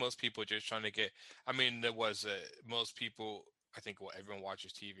 I think most people are just trying to get. I mean, there was most people. I think everyone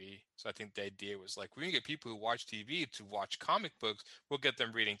watches TV, so I think the idea was like, we're gonna get people who watch TV to watch comic books. We'll get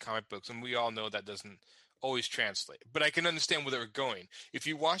them reading comic books, and we all know that doesn't always translate. But I can understand where they were going. If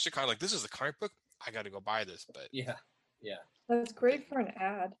you watch the kind of like, this is a comic book, I got to go buy this. But yeah, that's great for an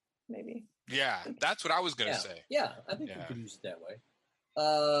ad, maybe. Yeah, that's what I was gonna say. Yeah, I think we could use it that way.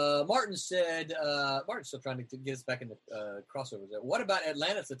 Martin said, Martin's still trying to get us back into crossovers. What about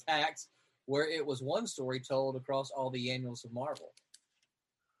Atlantis Attacks, where it was one story told across all the annuals of Marvel?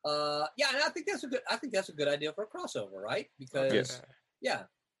 And I think that's a good idea for a crossover, right? Because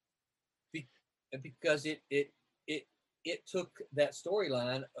because it took that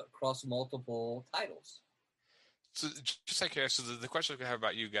storyline across multiple titles. So just like so the question I have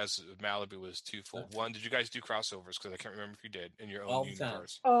about you guys with Malibu was twofold. One, did you guys do crossovers? Because I can't remember if you did in your own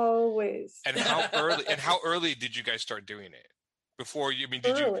universe. Always. And how early did you guys start doing it? Before you? I mean,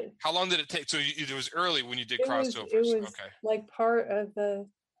 did early. You? How long did it take? So it was early when you did crossovers. It was like part of the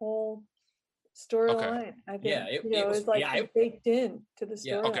whole storyline. Okay. I think. Yeah, it was like baked in to the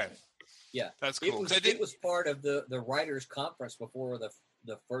storyline. Okay. Yeah, that's cool. It was part of the writers' conference before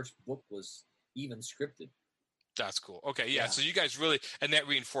the first book was even scripted. That's cool. Okay, yeah. So you guys really, and that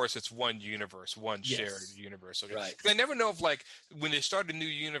reinforces it's one universe, one shared universe. Okay. Right. I never know if like when they start a new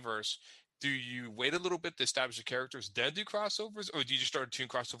universe, do you wait a little bit to establish the characters, then do crossovers, or do you just start doing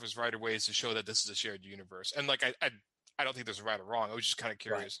crossovers right away to show that this is a shared universe? And like I don't think there's a right or wrong. I was just kind of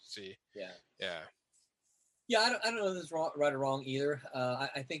curious to see. Yeah, I don't know if there's right or wrong either.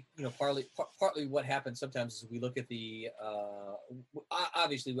 I think partly what happens sometimes is we look at the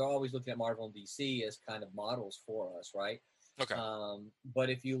obviously we're always looking at Marvel and DC as kind of models for us, right? Okay. But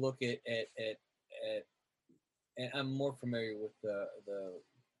if you look at and I'm more familiar with the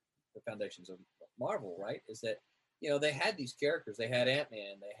foundations of Marvel, right? Is that they had these characters. They had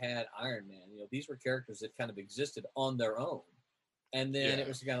Ant-Man. They had Iron Man. These were characters that kind of existed on their own. And then it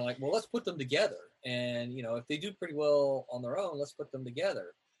was kind of like, well, let's put them together. And, if they do pretty well on their own, let's put them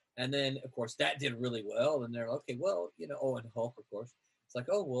together. And then, of course, that did really well. And they're okay, well, and Hulk, of course. It's like,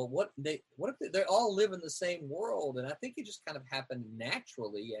 oh, well, what if they all live in the same world? And I think it just kind of happened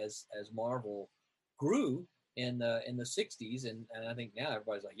naturally as Marvel grew in the 60s. And I think now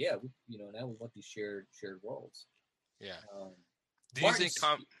everybody's like, yeah, now we want these shared worlds. Yeah. Do you think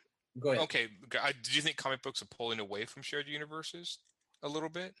Go ahead. Okay, do you think comic books are pulling away from shared universes a little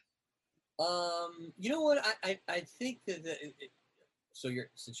bit? You know what? I think that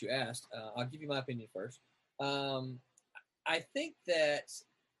since you asked, I'll give you my opinion first. I think that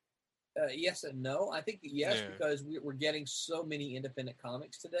yes and no. I think that yes, because we're getting so many independent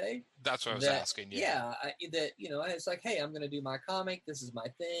comics today. That's what I was asking. Yeah, it's like, hey, I'm going to do my comic. This is my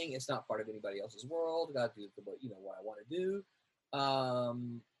thing. It's not part of anybody else's world. I got to do what I want to do.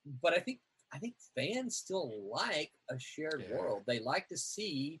 But I think fans still like a shared world. They like to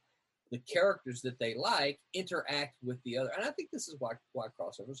see the characters that they like interact with the other. And I think this is why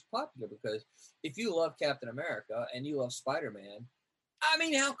crossovers are popular, because if you love Captain America and you love Spider-Man, I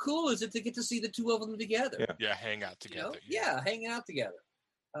mean, how cool is it to get to see the two of them together? Yeah, hang out together. Hanging out together.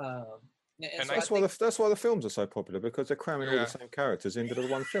 And so that's why the films are so popular, because they're cramming all the same characters into the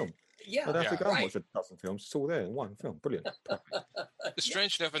one film. Yeah, I don't have to go and watch a dozen films. It's all there in one film. Brilliant. It's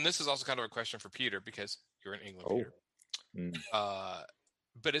strange enough, and this is also kind of a question for Peter, because you're in England, Peter.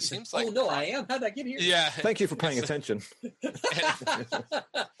 But it seems like... Oh, no, I am. How'd I get here? Yeah. Thank you for paying attention.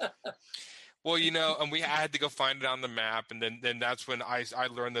 Well, and I had to go find it on the map, and then that's when I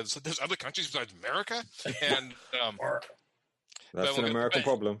learned that there's other countries besides America, and that's an American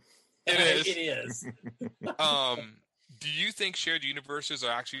problem. It is. It is. Do you think shared universes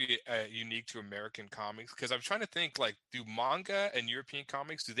are actually unique to American comics? Because I'm trying to think, like, do manga and European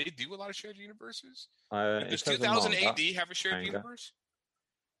comics, do they do a lot of shared universes? Does 2000 AD have a shared universe?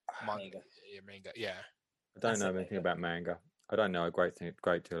 Manga. Yeah. I don't know anything about manga. I don't know a great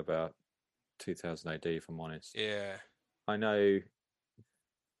deal about 2000 AD, if I'm honest. Yeah. I know.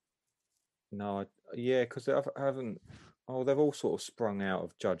 No, because I haven't. Oh, they've all sort of sprung out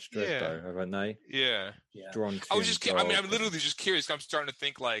of Judge Dredd, though, haven't they? Yeah. Drawn. I was just. I'm literally just curious. I'm starting to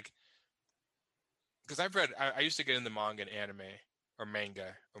think because I've read. I used to get into manga and anime. Or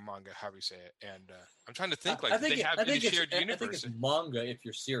manga, however you say it, and I'm trying to think do they have any shared universe? I think it's manga if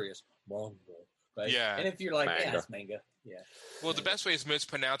you're serious, manga, right? Yeah, and if you're like, it's manga, yeah. Well, the best way is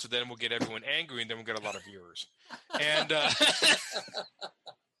mispronounce it, then we'll get everyone angry, and then we'll get a lot of viewers. And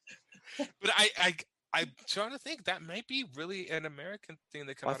but I'm trying to think that might be really an American thing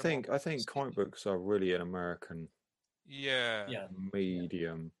that comes. I think comic books are really an American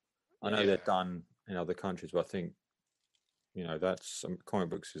medium. I know they're done in other countries, but I think. That's comic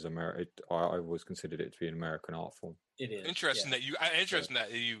books is America. I always considered it to be an American art form. It is interesting that you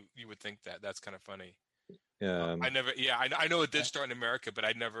would think that. That's kind of funny. Yeah, I never. Yeah, I know it did start in America, but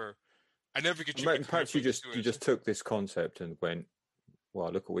I never could. Perhaps you just took this concept and went, well,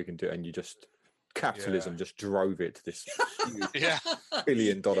 look what we can do, and you just capitalism just drove it to this huge $1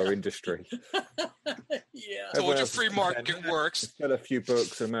 billion industry. Told you free market works. Sell a few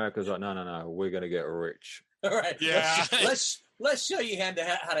books. America's like, no, we're going to get rich. All right. Yeah. Let's show you how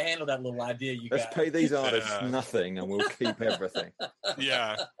to handle that little idea you got. Let's pay these artists nothing, and we'll keep everything.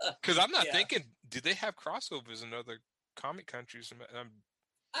 Yeah. Because I'm not thinking. Do they have crossovers in other comic countries?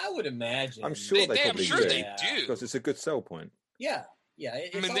 I would imagine. I'm sure they probably do. They do because it's a good sell point. Yeah.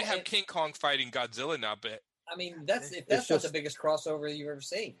 They have King Kong fighting Godzilla now, but I mean that's not the biggest crossover you've ever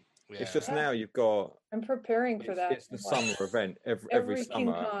seen. Yeah. It's just now you've got. I'm preparing for that. It's the summer event every summer.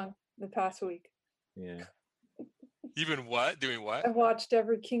 King Kong the past week. Yeah. Even what? Doing what? I've watched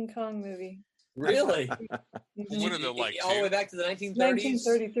every King Kong movie. Really? What are they like? All the way back to the 1930s?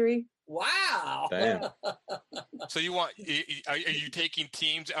 1933. Wow. Damn. So are you taking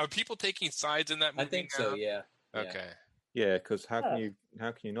teams? Are people taking sides in that movie? I think now? so, yeah. Okay. Yeah, because how can you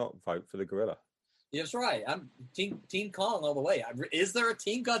not vote for the gorilla? That's right. I'm Team Kong all the way. Is there a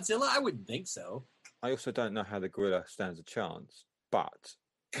Team Godzilla? I wouldn't think so. I also don't know how the gorilla stands a chance, but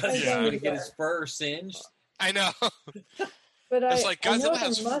because he's going to get his fur singed. I know. But it's like Godzilla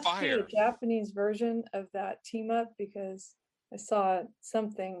has must fire. Be a Japanese version of that team up because I saw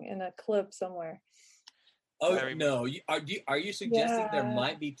something in a clip somewhere. Oh no! Are you suggesting there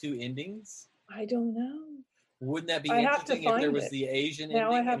might be two endings? I don't know. Wouldn't that be interesting if there was the Asian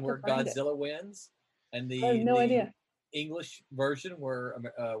ending and where Godzilla wins, and the I have no idea. English version where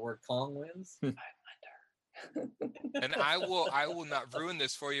Kong wins? I wonder. And I will not ruin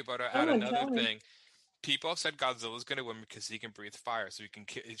this for you, but add another thing. People have said Godzilla's going to win because he can breathe fire, so he can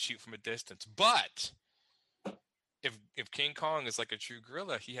shoot from a distance. But if King Kong is like a true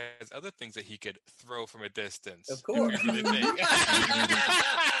gorilla, he has other things that he could throw from a distance. Of course.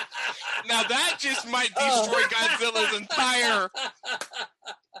 Now that just might destroy Godzilla's entire.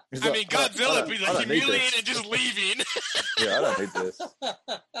 I mean, Godzilla be like humiliated and just leaving. Yeah, I don't need this.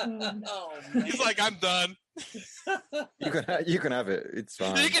 He's like, I'm done. You can have it. It's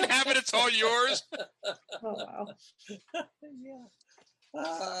fine. You can have it. It's all yours. Oh wow. Yeah.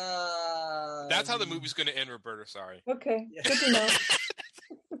 That's how the movie's going to end, Roberta. Sorry. Okay, Yeah. good to know.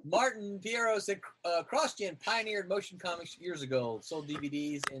 Martin Piero said CrossGen pioneered motion comics years ago, sold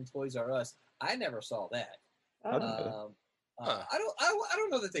DVDs in Toys R Us. I never saw that. Oh, I don't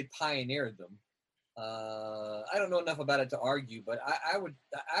know that they pioneered them. I don't know enough about it to argue, but I would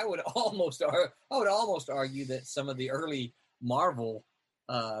almost argue that some of the early Marvel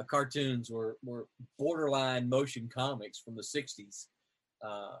cartoons were borderline motion comics from the 60s.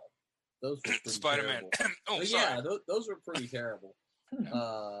 Those were pretty Spider-Man. terrible. Yeah, those were pretty terrible.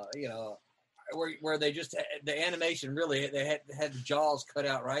 You know, where they just the animation really they had the jaws cut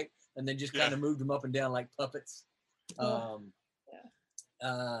out right, and then just kind of moved them up and down like puppets.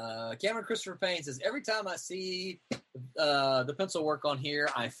 Cameron Christopher Payne says, every time I see the pencil work on here,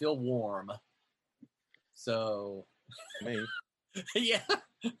 I feel warm. So, Me, yeah,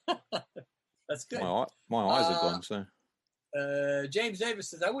 that's good. my eyes are gone. So James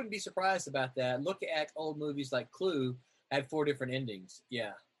Davis says, I wouldn't be surprised about that. Look at old movies like Clue, had 4 different endings.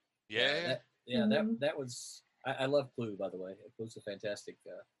 Yeah. That was. I love Clue, by the way. Clue's a fantastic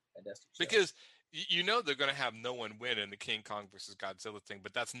show. Because you know they're going to have no one win in the King Kong versus Godzilla thing,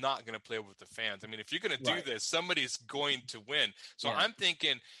 but that's not going to play with the fans. I mean, if you're going to do this, somebody's going to win. So I'm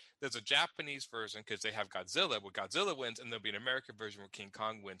thinking there's a Japanese version because they have Godzilla, where Godzilla wins, and there'll be an American version where King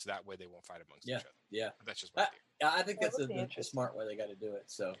Kong wins. That way they won't fight amongst each other. Yeah. But that's just my theory. I think that's a smart way they got to do it.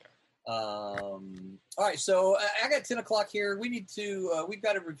 So, all right. So I got 10 o'clock here. We need to, we've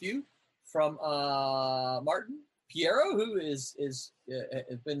got a review from Martin Piero, who has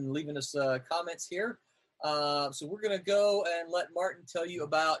been leaving us comments here. So we're going to go and let Martin tell you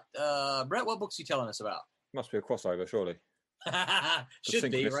about, Brett, what books are you telling us about? must be a crossover, surely.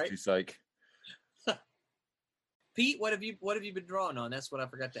 Should be, right? Sake. Pete, what have you been drawing on? That's what I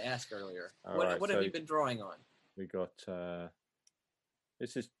forgot to ask earlier. What have you been drawing on? We got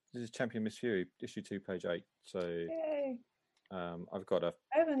this is Champion Miss Fury, issue 2, page 8. So yay. I've got I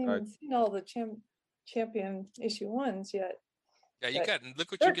haven't even seen all the Champion issue 1s yet. Yeah, you got.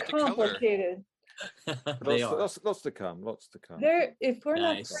 Look what you get to color. Complicated. Lots to come. Lots to come. If we're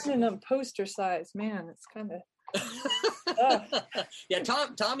not printing them poster size, man, it's kind of. Yeah,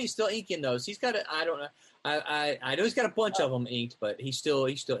 Tommy's still inking those. He's got I don't know. I know he's got a bunch of them inked, but he's still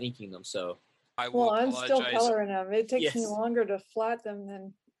inking them. So. I'm still coloring them. It takes me longer to flat them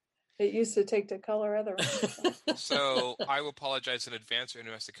than it used to take to color other ones. So I will apologize in advance for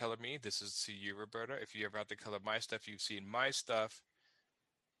anyone who has to color me. This is to you, Roberta. If you ever have to color my stuff, you've seen my stuff.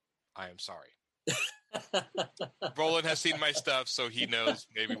 I am sorry. Roland has seen my stuff, so he knows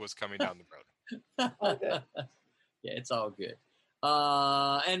maybe what's coming down the road. All good. Yeah, it's all good.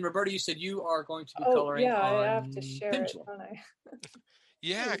 And Roberta, you said you are going to be coloring on I have to share Pendulum. it, don't I?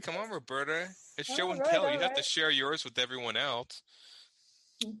 Yeah, come on, Roberta. It's show and All tell. right, You have to share yours with everyone else.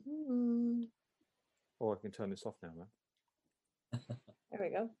 Mm-hmm. Oh, I can turn this off now, man. There we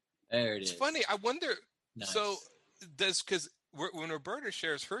go. There it is. It's funny. I wonder. Nice. So because when Roberta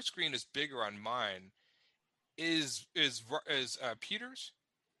shares, her screen is bigger on mine. Is Peter's?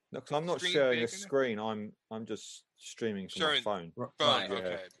 No, because I'm not sharing a screen. I'm just streaming from my phone. Right.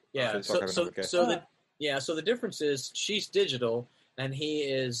 Okay. Yeah. So the difference is she's digital and he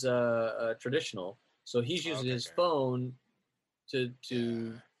is traditional. So he's using his phone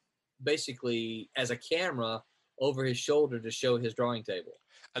to basically as a camera over his shoulder to show his drawing table.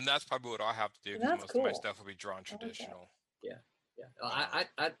 And that's probably what I have to do because most of my stuff will be drawn traditional. Yeah. I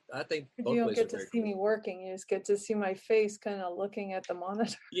think both you don't ways get are to very see cool. me working. You just get to see my face kind of looking at the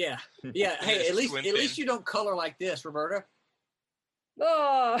monitor. Yeah. Hey, at least you don't color like this, Roberta.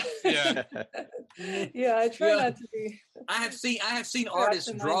 Oh. Yeah. Yeah, I try not to be. I have seen artists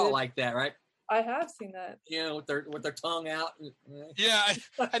draw like that, right? I have seen that. You know, with their tongue out. Yeah,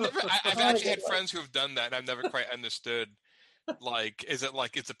 I've actually had friends who have done that, and I've never quite understood. Like, is it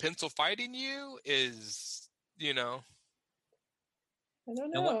like it's a pencil fighting you? Is I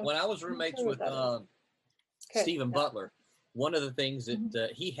don't know. And when I was roommates with Stephen Butler, one of the things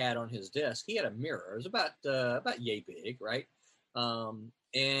that he had on his desk, he had a mirror. It was about yay big, right?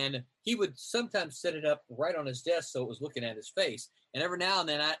 And he would sometimes set it up right on his desk so it was looking at his face. And every now and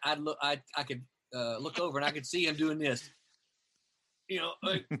then I could look over and I could see him doing this. Yeah.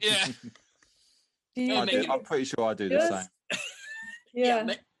 I'm pretty sure I do the same.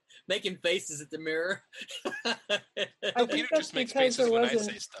 Yeah. Making faces at the mirror. Peter just makes faces when I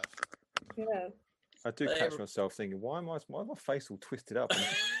say stuff. Yeah. I do catch myself thinking, why am my face all twisted up?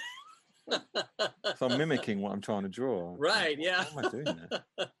 So I'm mimicking what I'm trying to draw. Right, yeah. Why am I doing that?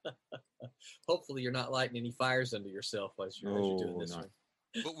 Hopefully you're not lighting any fires under yourself as you're doing this one.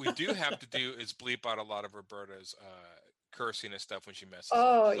 What we do have to do is bleep out a lot of Roberta's cursing and stuff when she messes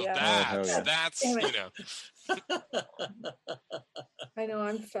Oh, up. So yeah. that's Damn it. you know. I know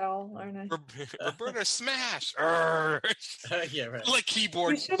I'm foul, aren't I? Roberta, smash! Yeah, right. Like You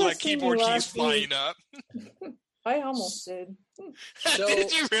keyboard should have seen me keys last flying week. up. I almost did. So-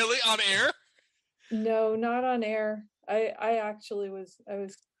 Did you really on air? No, not on air. I actually was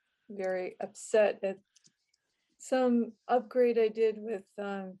very upset at some upgrade I did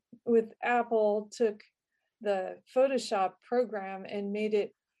with Apple. Took the Photoshop program and made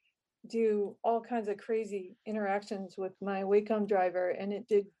it do all kinds of crazy interactions with my Wacom driver, and it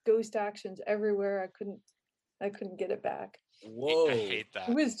did ghost actions everywhere. I couldn't get it back. Whoa. I hate that.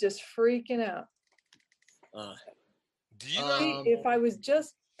 I was just freaking out. Do you If I was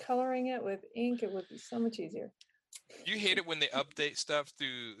just coloring it with ink, it would be so much easier. you hate it when they update stuff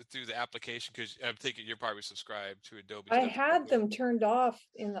through the application? Because I'm thinking you're probably subscribed to Adobe. I stuff. had them turned off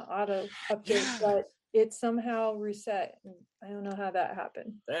in the auto update, Yeah. but it somehow reset. And I don't know how that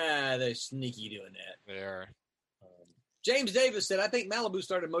happened. They're sneaky doing that. They are. James Davis said, I think Malibu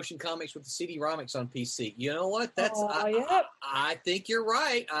started motion comics with the CD-ROMics on PC. You know what? I think you're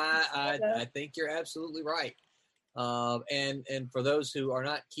right. I think you're absolutely right. And for those who are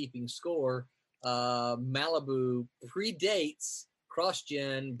not keeping score, Malibu predates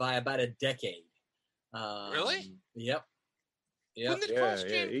CrossGen by about a decade. Really? Yep. When did Yeah,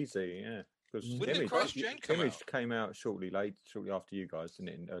 CrossGen? easy, yeah. Because When did CrossGen come Image out? came out shortly after you guys, didn't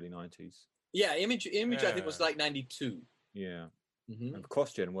it, in the early 90s? Yeah, Image I think was like 92. Yeah. Mm-hmm. And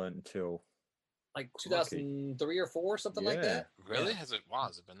CrossGen weren't until Like 2003 or 4, something like that. Really? Yeah. Has it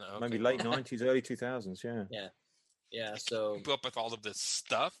been? Okay. maybe late 90s, early 2000s, yeah. Yeah, so Keep up with all of this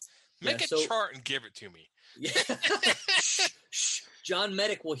stuff. Yeah, Make a so- chart and give it to me. yeah. Shh. John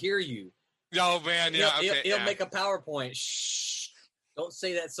Medic will hear you. Oh man, yeah, okay. He'll make a PowerPoint. Shh. Don't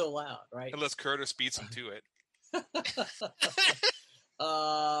say that so loud, right? Unless Curtis beats him to it.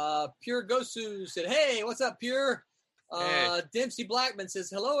 Pure Gosu said, "Hey, what's up, Pure?" Hey. Dempsey Blackman says,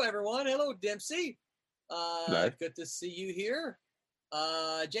 "Hello, everyone. Hello, Dempsey. Hello. Good to see you here."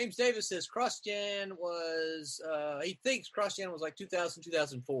 James Davis says CrossGen was he thinks CrossGen was like 2000,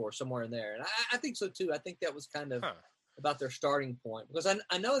 2004, somewhere in there, and I think so too. I think that was kind of about their starting point, because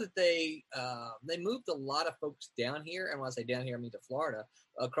I know that they moved a lot of folks down here, and when I say down here, I mean to Florida.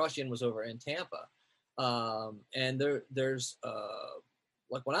 CrossGen was over in Tampa, and there's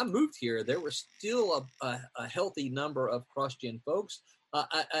like when I moved here, there was still a healthy number of CrossGen folks.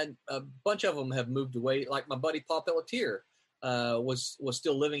 And a bunch of them have moved away. Like my buddy Paul Pelletier was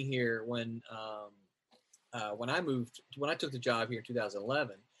still living here when I moved. When I took the job here in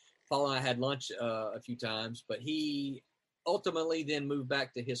 2011, Paul and I had lunch a few times, but he ultimately then moved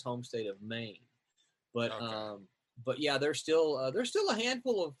back to his home state of Maine. But but yeah, there's still a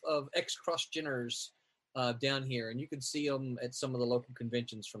handful of ex-CrossGeners down here, and you can see them at some of the local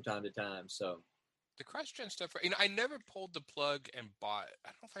conventions from time to time. So The CrossGen stuff, I never pulled the plug and bought. I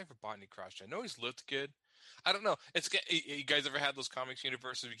don't know if I ever bought any CrossGen. I know he's looked good. I don't know. You guys ever had those comics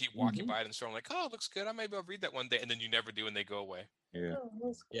universes? You keep walking by it and I'm like, oh, it looks good. I maybe I'll read that one day, and then you never do, and they go away. Yeah.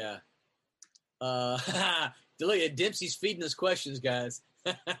 yeah. Look at Dempsey's feeding us questions, guys.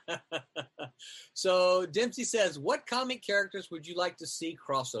 So Dempsey says, what comic characters would you like to see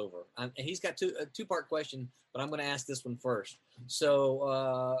crossover? And he's got a two-part question, but I'm going to ask this one first.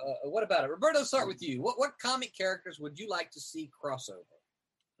 So what about it? Roberto, start with you. What comic characters would you like to see crossover?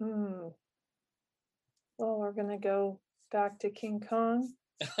 Well, we're going to go back to King Kong.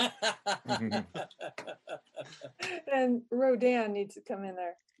 And Rodan needs to come in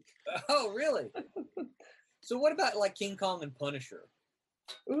there. Oh, really? So what about like King Kong and Punisher?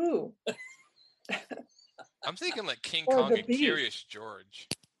 Ooh. I'm thinking like King Or Kong the and Beast. Curious George.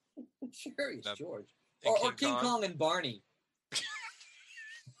 Curious George. And Or King Kong and Barney.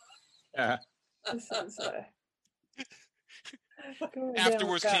 Yeah. This is going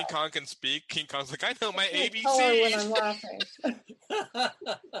Afterwards, down King Kong can speak. King Kong's like, I know my I can't color when I'm ABCs. laughing.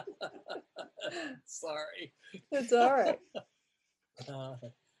 Sorry. It's all right. Well,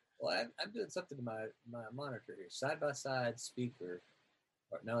 I'm doing something to my monitor here. Side by side speaker.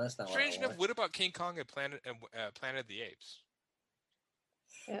 Or, no, that's not Strange what I enough, want. what about King Kong and Planet of the Apes?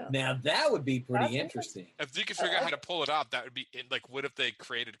 Yeah. Now that would be pretty That's interesting. If you could figure out how to pull it off, that would be like. What if they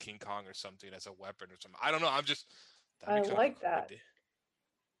created King Kong or something as a weapon or something? I don't know. I That'd be like cool that. idea.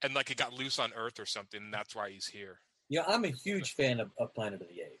 And like it got loose on Earth or something, and that's why he's here. Yeah, I'm a huge fan of Planet of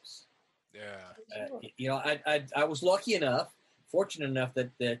the Apes. Yeah. You know, I was lucky enough, fortunate enough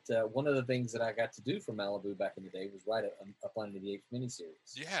that one of the things that I got to do for Malibu back in the day was write a Planet of the Apes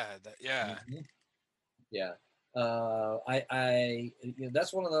miniseries. Yeah. Mhm. Yeah. I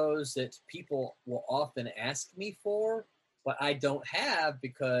that's one of those that people will often ask me for, but I don't have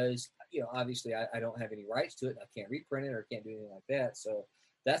because obviously I don't have any rights to it. I can't reprint it or can't do anything like that. So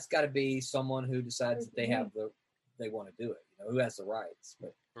that's got to be someone who decides that they want to do it. Who has the rights?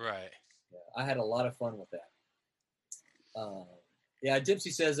 But Right. yeah, I had a lot of fun with that. Yeah, Dempsey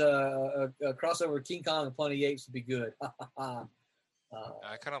says a crossover of King Kong and Planet of the Apes would be good. I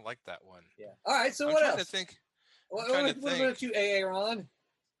kind of like that one. Yeah. All right. So I'm what trying else? To think. What about you, AA Ron?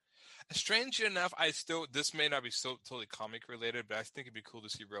 Strangely enough, this may not be so totally comic related, but I think it'd be cool to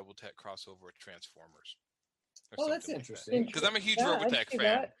see Robotech crossover with Transformers. Oh, that's interesting. Because I'm a huge Robotech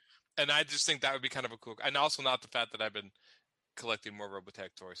fan, and I just think that would be kind of a cool. And also not the fact that I've been collecting more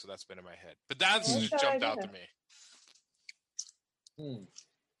Robotech toys, so that's been in my head. But that's just jumped out to me.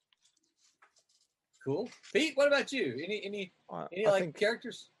 Cool, Pete. What about you? Any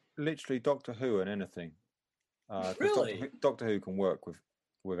characters? Literally Doctor Who and anything. Really, Doctor Who can work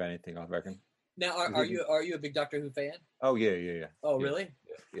with anything, I reckon. Now, are you a big Doctor Who fan? Oh yeah. Oh really?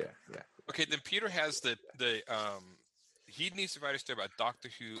 Yeah. Okay, then Peter has he needs to write a story about Doctor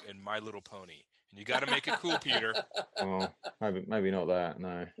Who and My Little Pony, and you got to make it cool, Peter. Oh, maybe not that.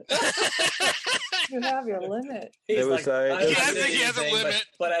 No. You have your limit. There was he has a limit,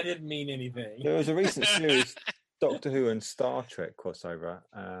 but I didn't mean anything. There was a recent series, Doctor Who and Star Trek crossover.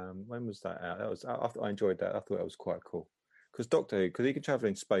 When was that out? I enjoyed that. I thought that was quite cool because Doctor Who, because he can travel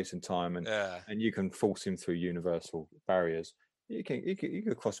in space and time, and you can force him through universal barriers. You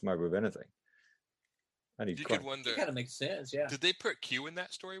could cross him over with anything. And he's could wonder. It kind of makes sense, yeah. Did they put Q in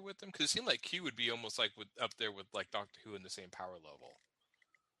that story with them? Because it seemed like Q would be almost like up there with like Doctor Who in the same power level.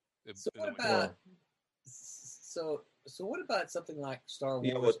 So what about? So what about something like Star Wars?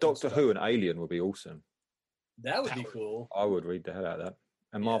 Yeah, well, Doctor Who and Alien would be awesome. That would be cool. I would read the hell out of that.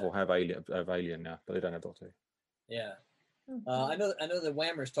 And Marvel have Alien now, but they don't have Doctor Who. Yeah, I know the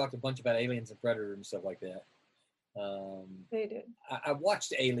Whammers talked a bunch about Aliens and Predator and stuff like that. They did. I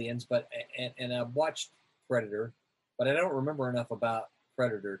watched Aliens, and I watched Predator, but I don't remember enough about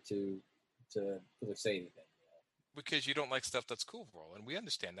Predator to really say anything. Because you don't like stuff that's cool, Roland. We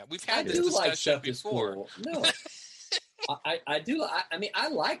understand that. We've had this discussion before. Cool. No, I do. I mean, I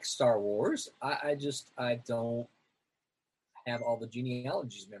like Star Wars. I don't have all the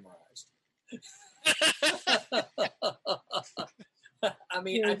genealogies memorized. I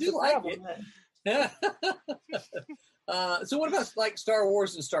mean, I do like it. So what about like Star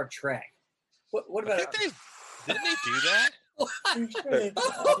Wars and Star Trek? What about? Didn't they do that?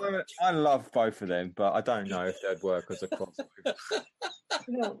 I love both of them, but I don't know if they'd work as a crossover.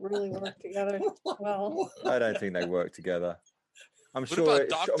 They don't really work together well. I don't think they work together. I'm sure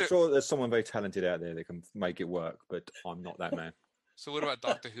there's someone very talented out there that can make it work, but I'm not that man. So what about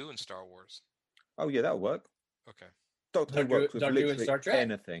Doctor Who and Star Wars? Oh yeah, that'll work. Okay. Doctor Who works with literally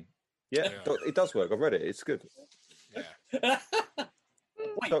anything. Yeah, it does work. I've read it. It's good. Yeah.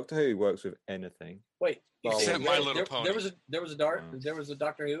 Doctor Who works with anything. Wait, except My Little Pony. There was a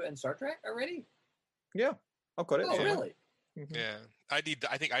Doctor Who and Star Trek already. Yeah, I've got it. Oh, really? Mm-hmm. Yeah, I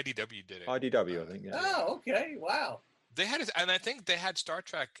think IDW did it. IDW, I think. Yeah. Oh, okay. Wow. They had, and I think they had Star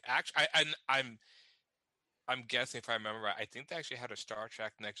Trek. Actually, I'm guessing if I remember right. I think they actually had a Star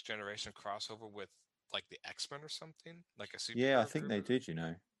Trek Next Generation crossover with like the X-Men or something, like a super. Yeah, I think they did. You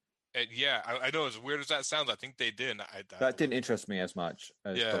know. And yeah, I know as weird as that sounds, I think they did. That didn't interest me as much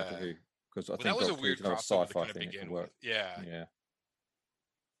as Doctor Who because I think that was Doctor a weird crossover sci-fi thing begin work. Yeah.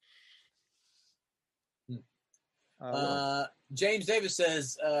 James Davis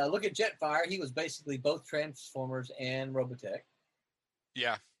says, "Look at Jetfire. He was basically both Transformers and Robotech."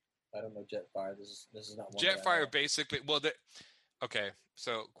 Yeah. I don't know Jetfire. This is not one. Jetfire basically. Well, okay.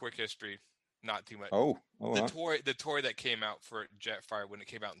 So quick history. Not too much. The toy that came out for Jetfire when it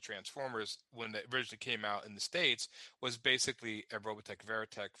came out in Transformers, when it originally came out in the States, was basically a Robotech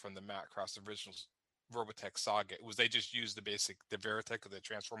Veritech from the Macross original Robotech saga. It was they just used the Veritech of the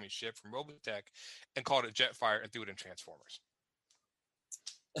transforming ship from Robotech and called it Jetfire and threw it in Transformers.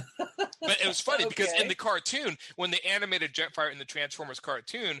 But it was funny because in the cartoon, when they animated Jetfire in the Transformers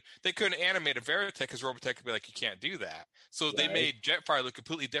cartoon, they couldn't animate a Veritech because Robotech could be like, you can't do that. So they made Jetfire look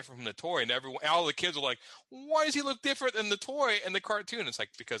completely different from the toy, and all the kids were like, why does he look different than the toy and the cartoon? It's like,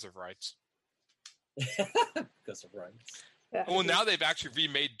 because of rights. Because of rights. Yeah. Well, now they've actually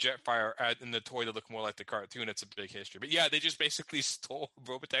remade Jetfire in the toy to look more like the cartoon. It's a big history. But yeah, they just basically stole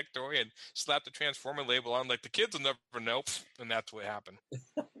Robotech toy and slapped the Transformer label on. Like, the kids will never know, and that's what happened.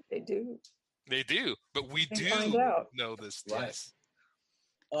 They do. They do, but we do know this. Right.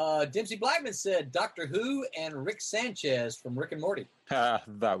 Yes. Dempsey Blackman said Doctor Who and Rick Sanchez from Rick and Morty.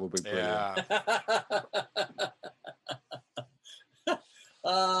 That would be brilliant. Yeah.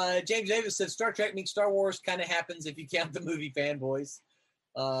 James Davis said Star Trek meets Star Wars kind of happens if you count the movie fanboys.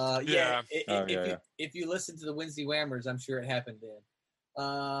 If you listen to the Wednesday Whammers, I'm sure it happened then.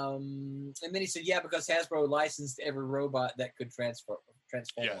 And then he said, yeah, because Hasbro licensed every robot that could transform.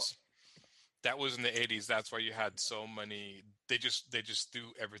 Yes. That was in the 80s. That's why you had so many. They just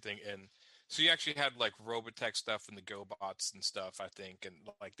threw everything in. So you actually had like Robotech stuff and the GoBots and stuff, I think. And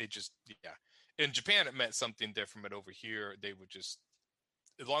like they just, in Japan, it meant something different. But over here, they would just,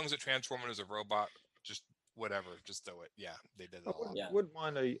 as long as it transformed as a robot, just whatever, just throw it. Yeah, they did it a lot. Wouldn't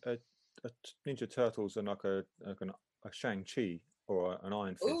mind a Ninja Turtles and like a Shang-Chi or an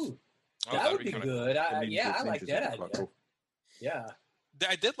Iron Fist. Ooh, that would be good. I like that idea. Cool. Yeah.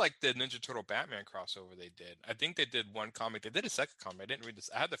 I did like the Ninja Turtle Batman crossover they did. I think they did one comic. They did a second comic. I didn't read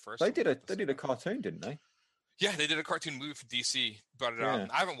this. I had the first. They did a cartoon, didn't they? Yeah, they did a cartoon movie for DC. But I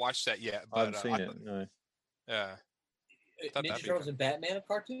haven't watched that yet. But, I haven't seen it. No. Yeah. Ninja Turtles and Batman a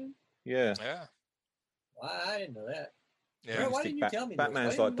cartoon? Yeah. Yeah. Well, I didn't know that. Yeah. Why didn't you tell me?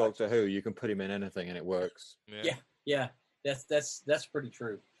 Batman's like Doctor Who. You can put him in anything and it works. Yeah. That's pretty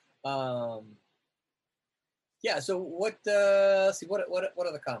true. Yeah. So what? Let's see. What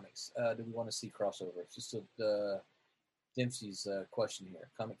other comics do we want to see crossover? It's just Dempsey's question here.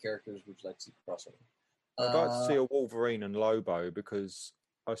 Comic characters would you like to see crossover? I'd like to see a Wolverine and Lobo because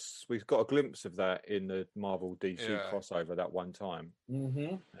we've got a glimpse of that in the Marvel DC crossover that one time.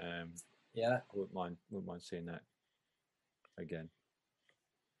 Mm-hmm. I wouldn't mind seeing that again.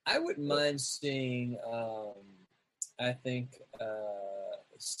 I wouldn't mind seeing. I think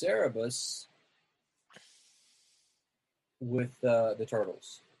Cerebus with the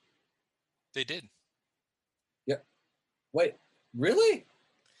Turtles. They did. Yep. Wait, really?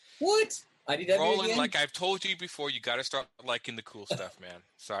 What? IDW Roland, again? like I've told you before, you got to start liking the cool stuff, man.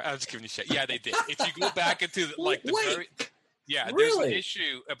 Sorry, I was giving you shit. Yeah, they did. If you go back into there's an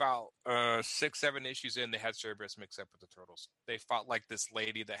issue about 6-7 issues in. They had Cerberus mixed up with the Turtles. They fought like this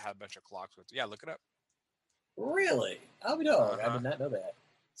lady that had a bunch of clocks with. Yeah, look it up. Really? I'll be dog. I did not know that.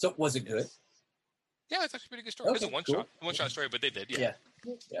 So was it good? Yeah, it's actually a pretty good story. Okay, it's a one shot story, but they did. Yeah.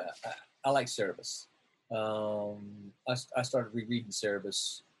 I like Cerebus. I started rereading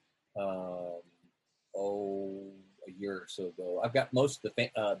Cerebus. A year or so ago. I've got most of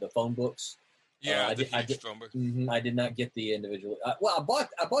the phone books. Yeah, I did not get the individual. I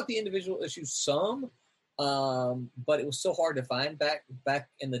bought the individual issues some, but it was so hard to find back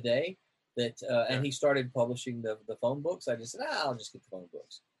in the day that. And he started publishing the phone books. I just said, I'll just get the phone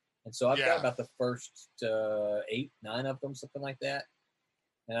books. And so I've got about the first 8, 9 of them, something like that.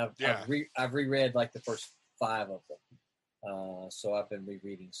 And I've reread like the first 5 of them. So I've been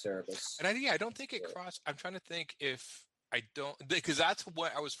rereading Cerebus. And I don't think it crossed. I'm trying to think if I don't, because that's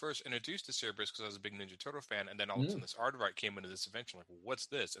what I was first introduced to Cerebus because I was a big Ninja Turtle fan, and then all of a sudden this Aardvark came into this adventure. Like, what's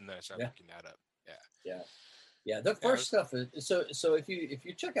this? And then I started looking that up. Yeah. The first stuff is so. If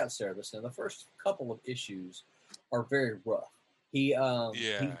you check out Cerebus, now the first couple of issues are very rough. He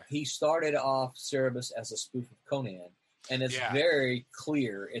started off Cerebus as a spoof of Conan, and it's very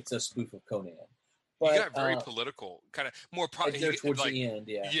clear it's a spoof of Conan. But, he got very political, kind of more towards the end.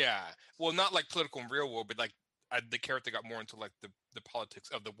 Yeah. Well, not like political in real world, but like the character got more into like the politics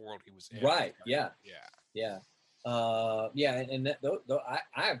of the world he was in. Right. Yeah. And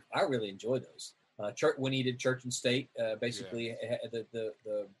I really enjoyed those. When he did Church and State, basically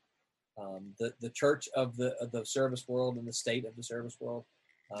the church of the service world and the state of the service world,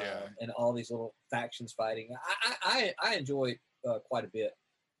 and all these little factions fighting. I enjoy it quite a bit.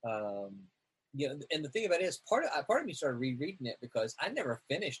 And the thing about it is, part of me started rereading it because I never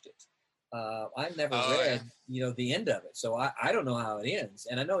finished it. I never read, the end of it, so I don't know how it ends.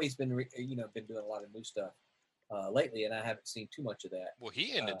 And I know he's been, been doing a lot of new stuff lately, and I haven't seen too much of that. Well,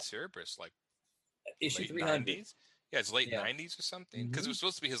 he ended Cerebus like issue 300. Yeah, it's late 90s or something, because it was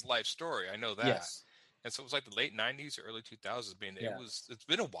supposed to be his life story. I know that. Yes. And so it was like the late 90s or early 2000s. It's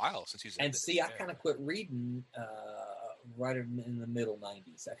been a while since he's ended. And I kind of quit reading right in the middle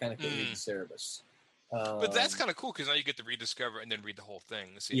 90s. I kind of quit reading Cerebus. But that's kind of cool because now you get to rediscover and then read the whole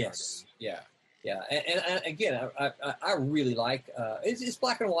thing. Yeah. And again, I really like it's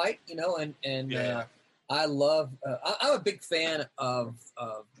black and white, and I love. I'm a big fan of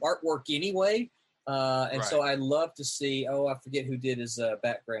artwork anyway, so I love to see. I forget who did his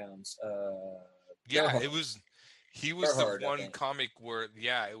backgrounds. Gerhard. He was Gerhard, the one comic where,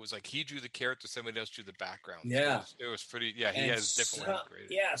 it was like he drew the character, somebody else drew the background. Yeah. It was pretty, he has definitely upgraded.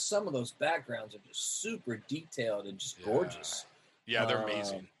 Yeah, some of those backgrounds are just super detailed and just gorgeous. Yeah, they're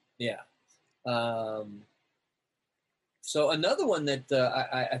amazing. So another one that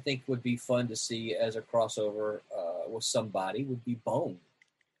I think would be fun to see as a crossover with somebody would be Bone.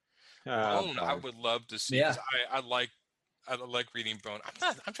 Bone, I would love to see. Yeah. 'Cause I like reading Bone.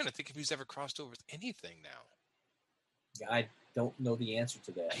 I'm trying to think if he's ever crossed over with anything now. I don't know the answer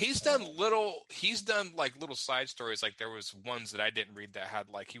to that. He's done like little side stories. Like there was ones that I didn't read that had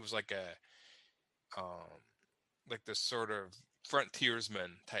like he was like like this sort of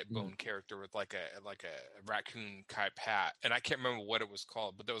frontiersman type Bone character with like a raccoon type hat, and I can't remember what it was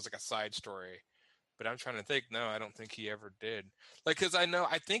called, but there was like a side story. But I'm trying to think. No, I don't think he ever did. Like, because I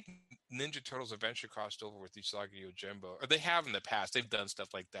think Ninja Turtles eventually crossed over with Usagi Yojimbo, or they have in the past. They've done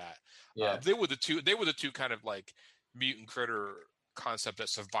stuff like that. Yeah, they were the two kind of like mutant critter concept that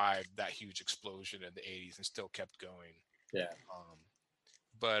survived that huge explosion in the 80s and still kept going. Yeah.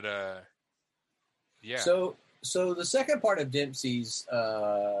 But yeah. So the second part of Dempsey's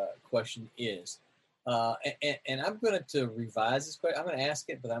question is, and I'm going to revise this question. I'm going to ask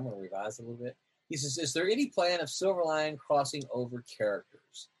it, but I'm going to revise it a little bit. He says, is there any plan of Silverline crossing over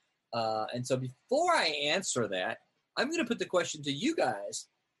characters? And so before I answer that, I'm going to put the question to you guys.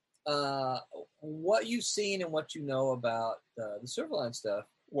 What you've seen and what you know about the Silverline stuff.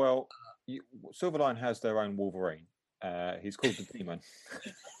 Well, Silverline has their own Wolverine. He's called the Demon.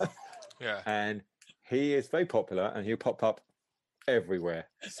 Yeah. And he is very popular, and he'll pop up everywhere.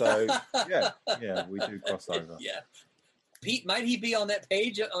 So, yeah, we do cross over. Yeah. Pete, might he be on that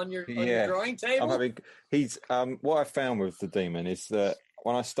page on your drawing table? What I found with the Demon is that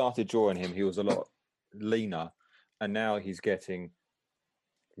when I started drawing him, he was a lot leaner, and now he's getting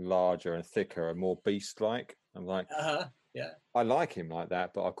larger and thicker and more beast-like. I'm like, yeah. I like him like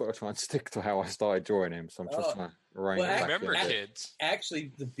that, but I've got to try and stick to how I started drawing him. So I'm just trying to rein it back. Remember, kids.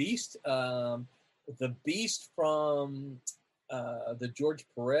 Actually, the beast from the George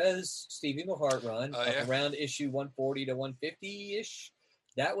Perez, Steve Englehart run around issue 140 to 150-ish.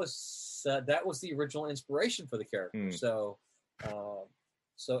 That was the original inspiration for the character. So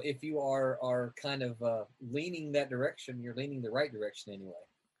if you are kind of leaning that direction, you're leaning the right direction anyway.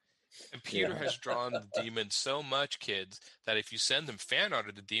 And Peter has drawn the Demon so much, kids, that if you send them fan art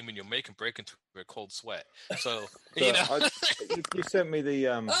of the Demon, you'll make him break into a cold sweat. So you sent me the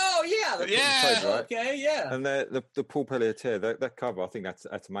trade, right? Okay, yeah. And the Paul Pelletier, that cover, I think that's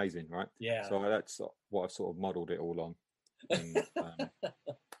amazing, right? Yeah. So that's what I've sort of modelled it all on. And,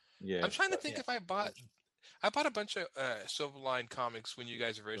 I'm trying to think if I bought a bunch of Silverline comics when you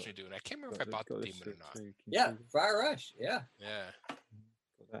guys were originally doing. I can't remember if I bought the Demon or not. Yeah, Fire Rush. Yeah.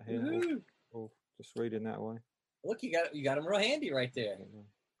 Got that here. Oh, just reading that way. Look, you got him real handy right there.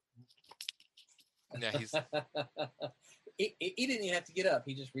 Yeah, he's. he didn't even have to get up.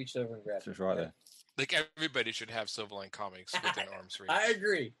 He just reached over and grabbed it. Just right there. Like everybody should have Silverline comics within arm's reach. I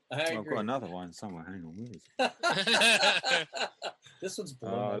agree. I've got another one somewhere. Hang on, where is it? This one's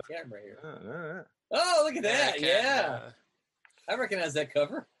blowing my camera here. Yeah. Oh, look at that! Yeah, I recognize that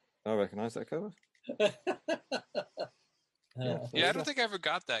cover. I recognize that cover. Yeah, I don't think I ever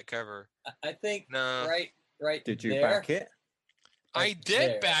got that cover. I think no. Right. Did you there. back it? I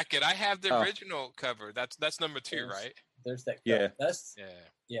did back it. I have the original cover. That's number 2, right? There's that cover. Yeah.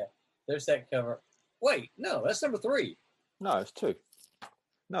 Yeah. There's that cover. Wait, no, that's number 3. No, it's 2.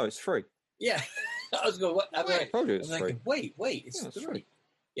 No, it's 3. Yeah. I was going, what? I told you it's 3. Wait, it's 3.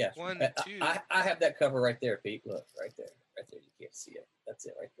 Yeah. 1, 2. I have that cover right there, Pete. Look, right there. Right there. You can't see it. That's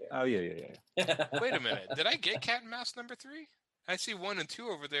it right there. Oh, yeah. Wait a minute. Did I get Cat and Mouse number 3? I see 1 and 2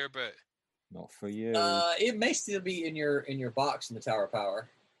 over there, but not for you. It may still be in your box in the Tower of Power.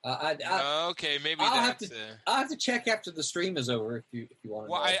 Okay, maybe I'll have to check after the stream is over if you want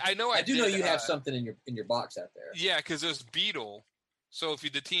to. Well, know. I do know you have something in your box out there. Yeah, because there's Beetle. So if you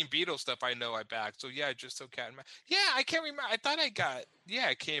the Team Beetle stuff, I know I backed. So yeah, just so Cat and Mouse. Yeah, I can't remember. I thought I got.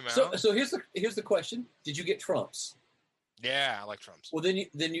 Yeah, it came out. So here's the question: did you get Trumps? Yeah, I like Trumps. Well, then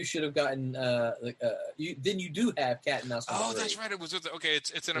you should have gotten. You do have Cat and Mouse. Oh, that's right. It was okay.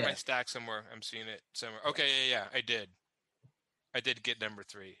 It's in my stack somewhere. I'm seeing it somewhere. Okay, yeah, I did. I did get number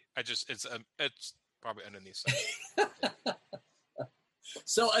 3. It's probably underneath something.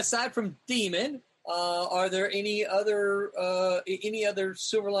 So aside from Demon, are there any other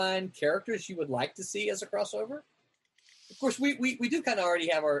Silverline characters you would like to see as a crossover? Of course, we do kind of already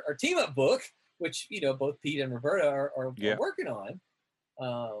have our team up book, which both Pete and Roberta are working on.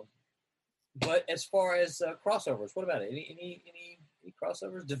 But as far as crossovers, what about it? Any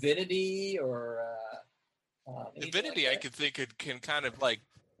crossovers? Divinity or Divinity, like I could think it can kind of like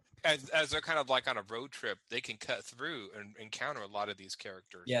as they're kind of like on a road trip, they can cut through and encounter a lot of these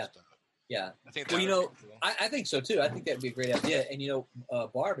characters. Yeah. And stuff. Yeah. I think. Well, I think so too. I think that'd be a great idea. And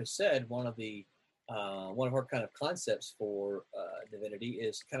Barb has said one of her kind of concepts for Divinity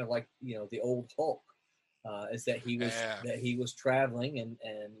is kind of like the old Hulk. is that he was traveling and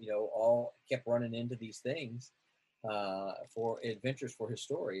all kept running into these things for adventures for his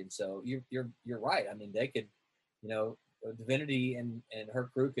story. And so you're right. I mean, they could, Divinity and her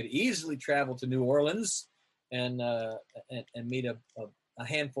crew could easily travel to New Orleans and meet a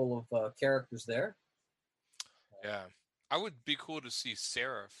handful of characters there. Yeah, I would be cool to see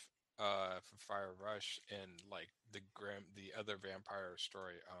Seraph from Fire Rush and like the other vampire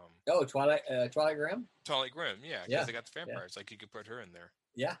story. Twilight Grimm. Twilight Grimm, yeah, because they got the vampires. Like you could put her in there.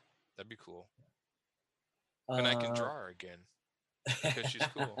 Yeah, that'd be cool. And I can draw her again because she's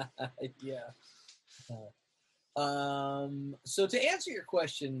cool. Yeah. So to answer your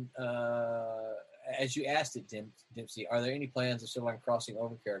question, as you asked it, Dempsey, are there any plans of Silverline crossing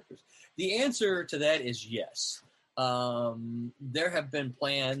over characters? The answer to that is yes. There have been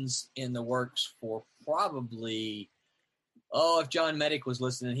plans in the works for probably, if John Medic was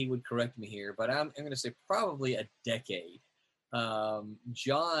listening, he would correct me here, but I'm going to say probably a decade.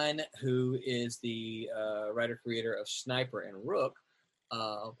 John, who is the writer-creator of Sniper and Rook,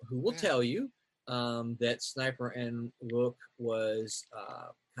 who will tell you that Sniper and Rook was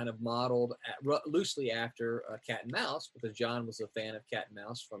kind of modeled loosely after Cat and Mouse, because John was a fan of Cat and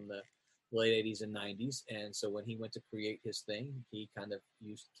Mouse from the late 80s and 90s. And so when he went to create his thing, he kind of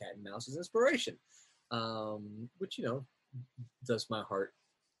used Cat and Mouse as inspiration, which, does my heart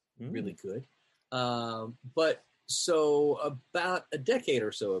really good. But so about a decade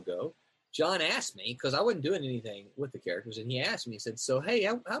or so ago, John asked me, because I wasn't doing anything with the characters, and he asked me, he said, so, hey,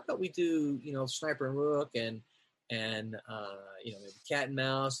 how about we do, Sniper and Rook and maybe Cat and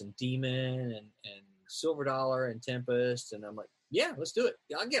Mouse and Demon and Silver Dollar and Tempest. And I'm like, yeah, let's do it.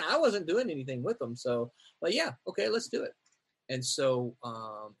 Again, I wasn't doing anything with them. So, but yeah, okay, let's do it. And so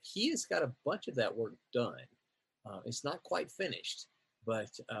he has got a bunch of that work done. It's not quite finished, but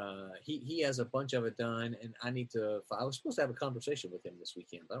he has a bunch of it done, and I was supposed to have a conversation with him this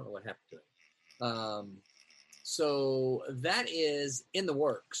weekend, but I don't know what happened to him. So that is in the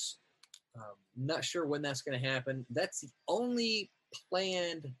works. Not sure when that's going to happen. That's the only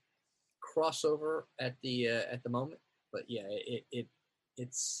planned crossover at the moment, but yeah,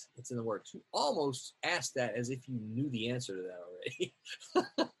 it's in the works. You almost asked that as if you knew the answer to that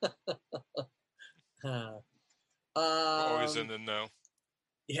already. Always in the know.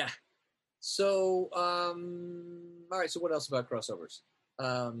 Yeah. So, all right. So, what else about crossovers?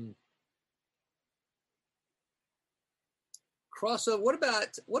 Crossover. What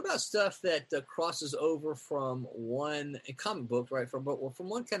about stuff that crosses over from one comic book, right? From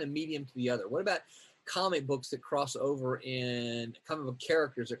one kind of medium to the other. What about comic books that cross over in comic book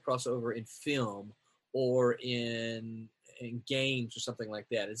characters that cross over in film or in games or something like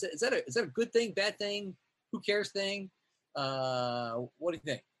that? Is that a good thing, bad thing? Who cares thing? What do you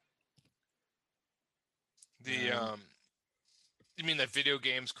think? You mean that video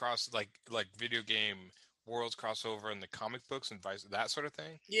games cross like video game worlds cross over in the comic books and that sort of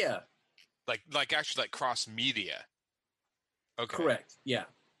thing? Yeah. Like actually like cross media. Okay. Correct. Yeah.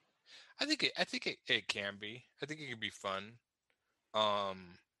 I think it can be. I think it can be fun. I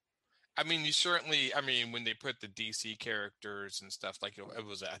mean, when they put the DC characters and stuff, like it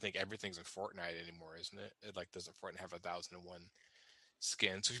was, I think everything's in Fortnite anymore, isn't it? It like doesn't Fortnite have 1,001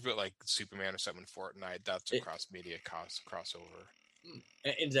 skins? So if you put like Superman or something in Fortnite, that's a cross media crossover.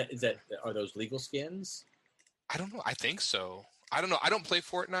 Is that are those legal skins? I don't know. I think so. I don't know. I don't play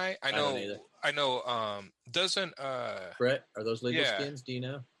Fortnite. I know. Doesn't Brett? Are those legal skins? Do you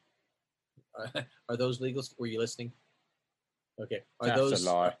know? Are those legal? Were you listening? Okay. That's those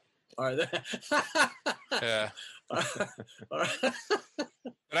a lie? Are they? Yeah. But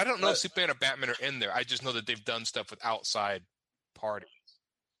I don't know if Superman or Batman are in there. I just know that they've done stuff with outside parties.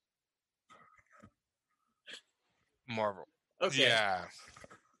 Marvel. Okay. Yeah.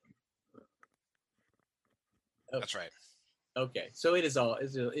 Okay. That's right. Okay. So it is all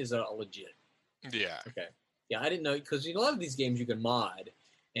legit. Yeah. Okay. Yeah, I didn't know, because a lot of these games you can mod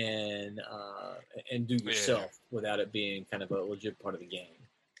and do yourself without it being kind of a legit part of the game.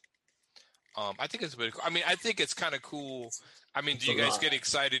 I think it's really cool. I mean, I think it's kind of cool. I mean, do you guys get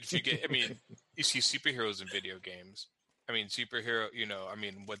excited if you get? I mean, you see superheroes in video games. I mean,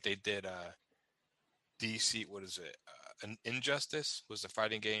 what they did. DC, what is it? An Injustice was a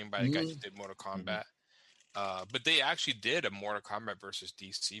fighting game by the guy who did Mortal Kombat. But they actually did a Mortal Kombat versus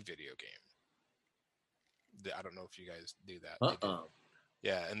DC video game. I don't know if you guys do that.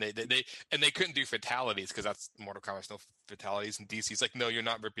 Yeah, and they couldn't do fatalities because that's Mortal Kombat's no fatalities, and DC's like, no, you're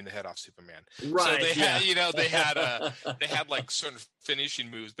not ripping the head off Superman. Right. So they had like certain finishing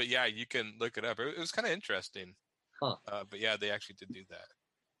moves, but yeah, you can look it up. It was kind of interesting. Huh. But yeah, they actually did do that.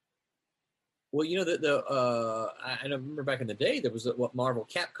 Well, I remember back in the day there was what Marvel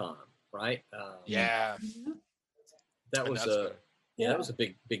Capcom, right? Yeah. That And was that's when- that was a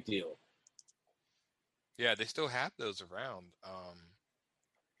big deal. Yeah, they still have those around.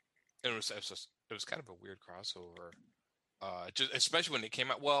 And it was kind of a weird crossover. Just especially when it came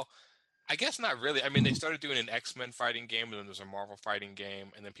out. Well, I guess not really. I mean, they started doing an X-Men fighting game, and then there's a Marvel fighting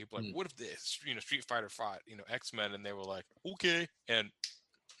game, and then people were like, what if this, Street Fighter fought, X-Men, and they were like, okay, and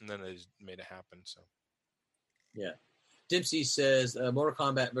then they just made it happen. So, yeah. Dempsey says Mortal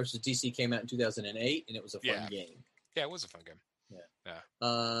Kombat versus DC came out in 2008, and it was a fun game. Yeah, it was a fun game.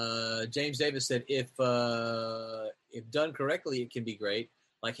 Yeah. James Davis said if done correctly, it can be great,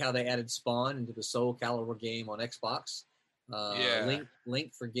 like how they added Spawn into the Soul Calibur game on Xbox.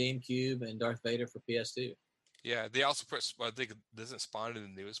 Link for GameCube and Darth Vader for PS2. Yeah, they also put. I think doesn't Spawn in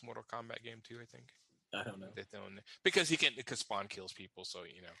the newest Mortal Kombat game too? I think. I don't know. Because Spawn kills people, so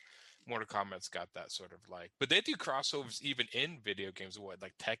Mortal Kombat's got that sort of like. But they do crossovers even in video games. What,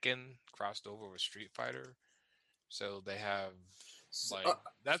 like Tekken crossed over with Street Fighter, so they have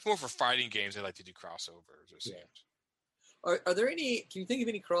that's more for fighting games. They like to do crossovers. It seems. Are there any? Can you think of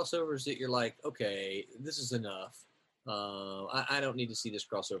any crossovers that you're like, okay, this is enough? I don't need to see this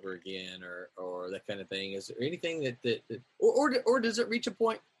crossover again, or that kind of thing. Is there anything that or does it reach a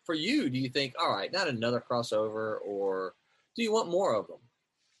point for you? Do you think, all right, not another crossover, or do you want more of them?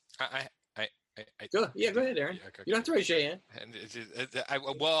 Go ahead, Aaron. Okay. You don't have to raise your hand.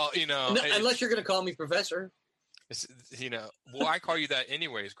 Unless you're going to call me Professor. Well, I call you that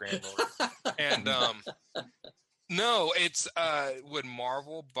anyways, Grandlord. And no, it's when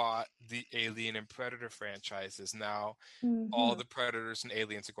Marvel bought the Alien and Predator franchises. Now, all the Predators and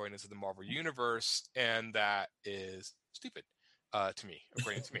Aliens are going into the Marvel universe, and that is stupid to me,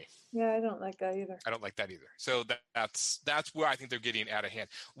 according to me. Yeah, I don't like that either. I don't like that either. So that's where I think they're getting out of hand.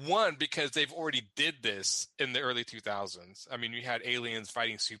 One, because they've already did this in the early 2000s. I mean, we had Aliens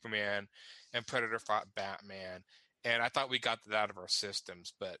fighting Superman, and Predator fought Batman, and I thought we got that out of our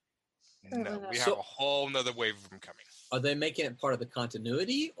systems, but no, we have a whole nother wave of them coming. Are they making it part of the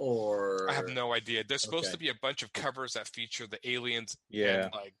continuity, or I have no idea. There's supposed to be a bunch of covers that feature the aliens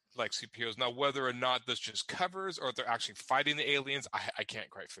and like superheroes. Now, whether or not that's just covers or if they're actually fighting the aliens, I can't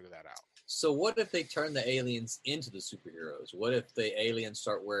quite figure that out. So what if they turn the aliens into the superheroes? What if the aliens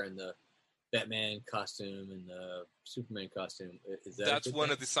start wearing the Batman costume and the Superman costume? That's one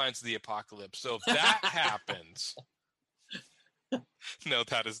of the signs of the apocalypse. So if that happens, no,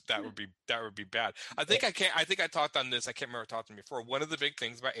 that would be bad. I think I talked on this. I can't remember talking before. One of the big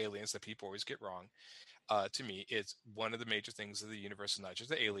things about aliens that people always get wrong, to me, is one of the major things of the universe is not just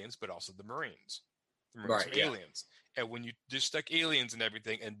the aliens, but also the Marines. The Marines are aliens. And when you just stuck aliens and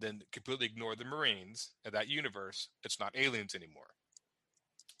everything and then completely ignore the Marines in that universe, it's not aliens anymore.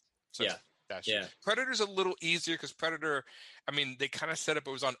 So Predator's a little easier because Predator, I mean, they kind of set up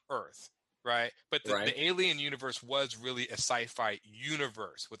it was on Earth. Right. But the alien universe was really a sci-fi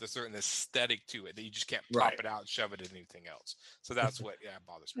universe with a certain aesthetic to it that you just can't pop it out and shove it in anything else. So that's what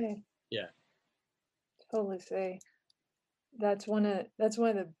bothers me. Yeah. Totally say. That's one of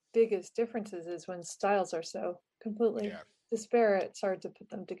the biggest differences is when styles are so completely disparate. It's hard to put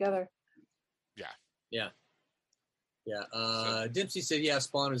them together. Yeah. Dempsey said,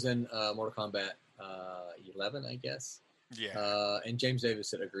 Spawn was in Mortal Kombat 11, I guess. Yeah. And James Davis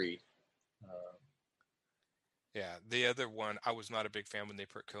said agreed. The other one, I was not a big fan when they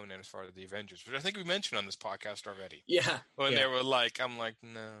put Conan as far as the Avengers, which I think we mentioned on this podcast already. Yeah. When they were like, I'm like,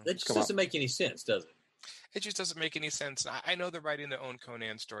 no. That just doesn't make any sense, does it? It just doesn't make any sense. I know they're writing their own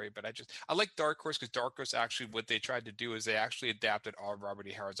Conan story, but I like Dark Horse because Dark Horse actually, what they tried to do is they actually adapted all of Robert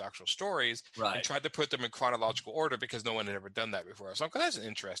E. Howard's actual stories and tried to put them in chronological order because no one had ever done that before. So I'm like, that's an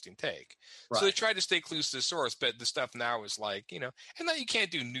interesting take. Right. So they tried to stay close to the source, but the stuff now is like, and now you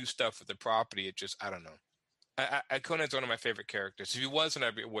can't do new stuff with the property. It just, I don't know. Conan's one of my favorite characters. If he wasn't,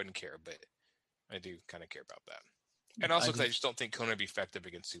 I wouldn't care, but I do kind of care about that. And also because I just don't think Conan would be effective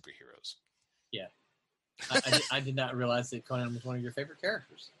against superheroes. Yeah. I did not realize that Conan was one of your favorite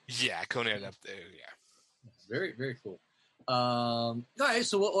characters. Yeah, Conan up there, yeah. Very, very cool. All right,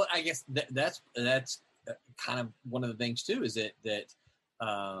 so I guess that's kind of one of the things, too, is that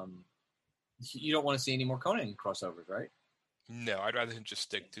you don't want to see any more Conan crossovers, right? No, I'd rather him just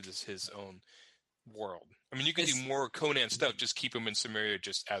stick to his own world. I mean, you can do more Conan stuff. Just keep him in Samaria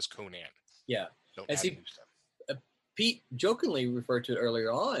just as Conan. Yeah. Don't add new stuff. Pete jokingly referred to it earlier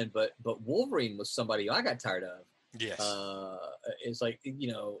on, but Wolverine was somebody I got tired of. Yes. It's like,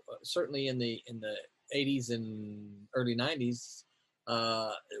 certainly in the 80s and early 90s,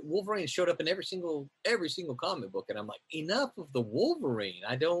 Wolverine showed up in every single comic book, and I'm like, enough of the Wolverine.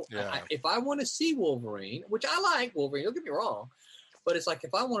 If I want to see Wolverine, which I like Wolverine, don't get me wrong, but it's like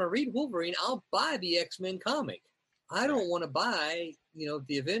if I want to read Wolverine, I'll buy the X-Men comic. I don't want to buy,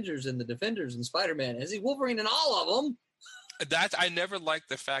 the Avengers and the Defenders and Spider-Man and see Wolverine in all of them. I never liked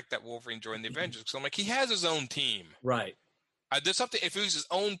the fact that Wolverine joined the Avengers, because I'm like, he has his own team. Right. There's something, if he was his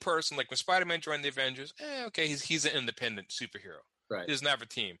own person, like when Spider-Man joined the Avengers, okay, he's an independent superhero. Right. He doesn't have a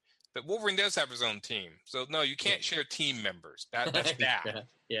team. But Wolverine does have his own team. So, no, you can't share team members. That's bad.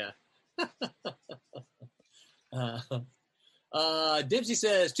 Yeah. Dempsey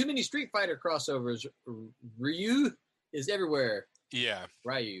says, too many Street Fighter crossovers. Ryu is everywhere. Yeah.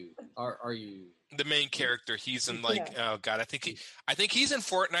 Ryu. Are you... The main character, he's in oh God, I think he's in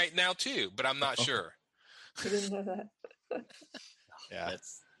Fortnite now too, but I'm not sure. I didn't know that. Yeah.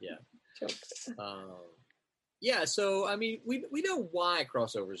 Yeah, so I mean, we know why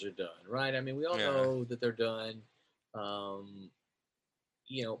crossovers are done, right? I mean, we all know that they're done.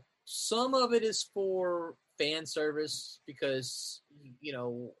 Some of it is for fan service because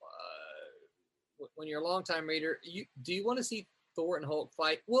when you're a longtime reader, do you want to see Thor and Hulk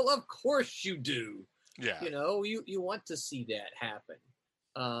fight? Well, of course you do. Yeah. You want to see that happen.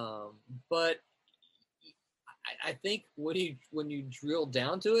 But I think when you drill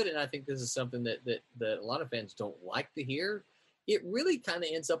down to it, and I think this is something that a lot of fans don't like to hear, it really kind of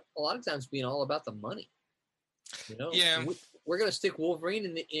ends up a lot of times being all about the money. Yeah. We're going to stick Wolverine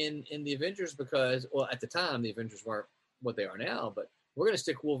in the Avengers because, well, at the time the Avengers weren't what they are now, but we're going to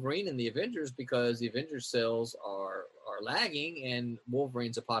stick Wolverine in the Avengers because the Avengers sales are lagging and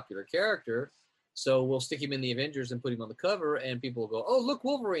Wolverine's a popular character. So we'll stick him in the Avengers and put him on the cover and people will go, oh, look,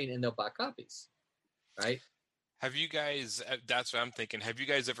 Wolverine, and they'll buy copies. Right? Have you guys, that's what I'm thinking, have you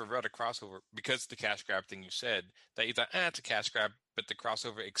guys ever read a crossover, because the cash grab thing you said, that you thought, it's a cash grab, but the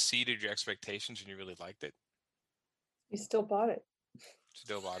crossover exceeded your expectations and you really liked it? You still bought it.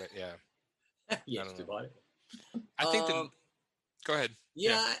 Still bought it, yeah. Yeah, still bought it. I think go ahead.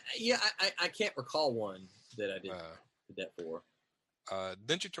 Yeah. I can't recall one that I did that for.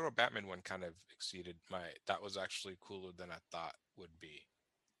 Ninja Turtle Batman one kind of exceeded that was actually cooler than I thought would be.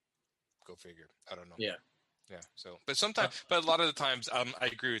 Go figure. I don't know. Yeah. Yeah. So, but sometimes, but a lot of the times, I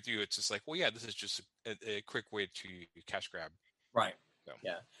agree with you. It's just like, well, yeah, this is just a quick way to cash grab. Right. So.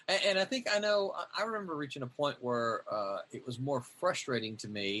 Yeah. And I think I remember reaching a point where it was more frustrating to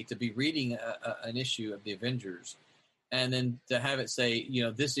me to be reading an issue of the Avengers and then to have it say,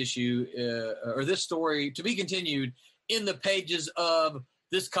 this issue or this story to be continued in the pages of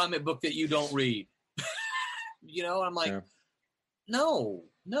this comic book that you don't read. I'm like, no.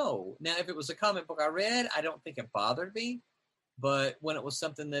 Now, if it was a comic book I read, I don't think it bothered me. But when it was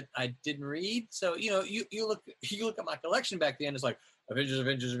something that I didn't read, so you look at my collection back then, it's like Avengers.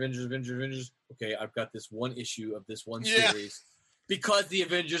 Okay, I've got this one issue of this one series because the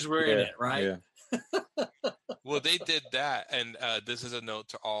Avengers were in it, right? Yeah. Well, they did that, and this is a note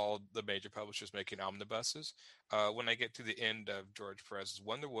to all the major publishers making omnibuses. When I get to the end of George Perez's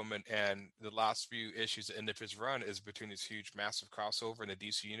Wonder Woman, and the last few issues, the end of his run is between this huge, massive crossover in the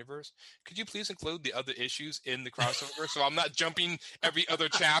DC universe. Could you please include the other issues in the crossover so I'm not jumping every other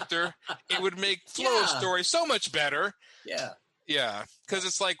chapter? It would make flow of story so much better. Yeah. Yeah, because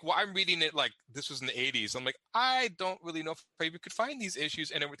it's like, well, I'm reading it like this was in the 80s. I'm like, I don't really know if I even could find these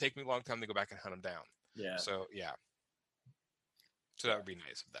issues, and it would take me a long time to go back and hunt them down. Yeah. So, yeah. So that would be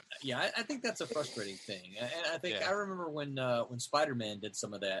nice of them. Yeah, I think that's a frustrating thing. And I think I remember when Spider-Man did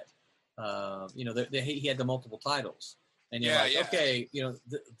some of that, he had the multiple titles. And you're okay,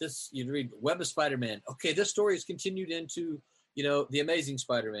 this, you'd read Web of Spider-Man. Okay, this story is continued into, The Amazing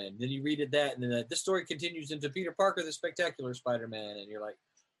Spider-Man. Then you read that, and then this story continues into Peter Parker, the Spectacular Spider-Man. And you're like,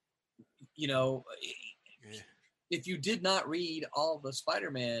 if you did not read all the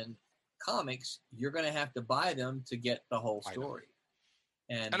Spider-Man comics, you're going to have to buy them to get the whole story.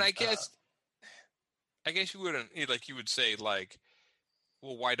 And I guess you wouldn't, like, you would say, like,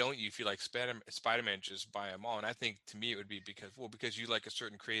 well, why don't you? If you like Spider-Man, just buy them all. And I think to me it would be because you like a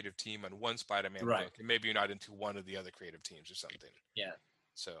certain creative team on one Spider-Man book, and maybe you're not into one of the other creative teams or something. Yeah.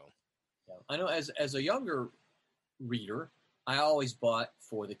 So. Yeah. I know as a younger reader, I always bought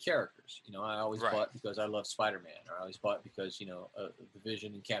for the characters. I always bought because I love Spider-Man, or I always bought because the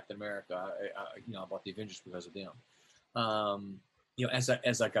Vision and Captain America. I bought the Avengers because of them. As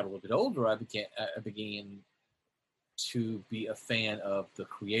I got a little bit older, I began to be a fan of the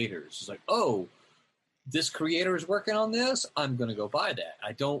creators. It's like, oh, this creator is working on this, I'm going to go buy that.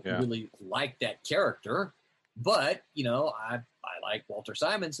 I don't really like that character, but, I like Walter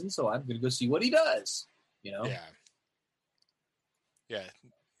Simonson, so I'm going to go see what he does, Yeah. Yeah,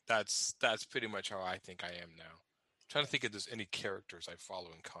 that's pretty much how I think I am now. I'm trying to think if there's any characters I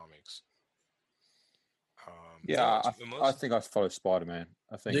follow in comics. Yeah, I think I follow Spider-Man.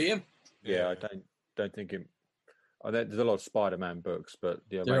 I think. Do you? Yeah, I don't think it. There's a lot of Spider-Man books, but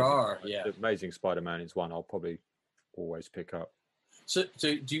the Amazing Spider-Man is one I'll probably always pick up. So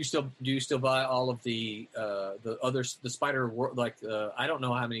do you still buy all of the Spider like I don't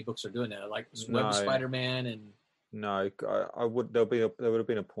know how many books are doing that, like Web of Spider-Man and. No, I would. There would have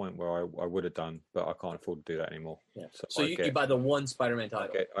been a point where I would have done, but I can't afford to do that anymore. Yeah. So you buy the one Spider-Man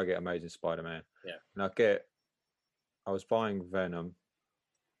title. I get Amazing Spider-Man. Yeah. And I was buying Venom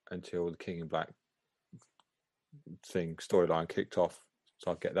until the King in Black storyline kicked off,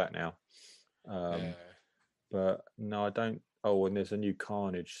 so I get that now. But no, I don't. Oh, and there's a new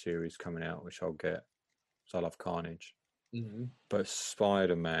Carnage series coming out, which I'll get. So I love Carnage. Mm-hmm. But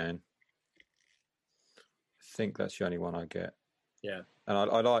Spider-Man, I think that's the only one I get. Yeah. And I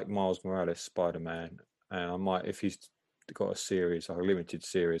like Miles Morales Spider-Man, and I might, if he's got a series, like a limited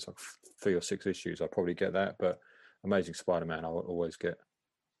series, like 3 or 6 issues, I'll probably get that. But Amazing Spider-Man, I'll always get.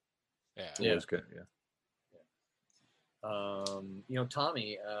 Always get.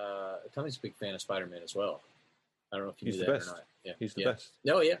 Tommy's a big fan of Spider-Man as well. I don't know if you knew that or not. Yeah. He's the best.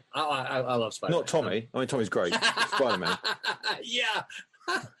 Oh yeah, I love Spider-Man. Not Tommy. I mean, Tommy's great. Spider-Man. Yeah,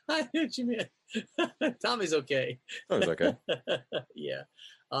 I knew what you meant. Tommy's okay. Tommy's okay. Yeah,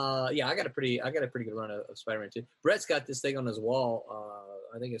 I got a pretty good run of Spider-Man too. Brett's got this thing on his wall.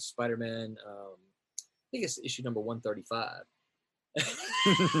 I think it's Spider-Man. I think it's issue number 135.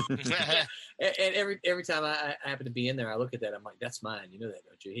 And every time I happen to be in there, I look at that. I'm like, "That's mine." You know that,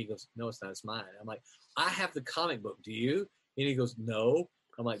 don't you? He goes, "No, it's not. It's mine." I'm like, "I have the comic book. Do you?" And he goes, "No."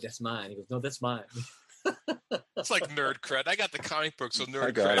 I'm like, "That's mine." He goes, "No, that's mine." It's like nerd cred. I got the comic book, so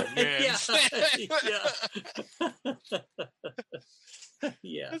nerd cred.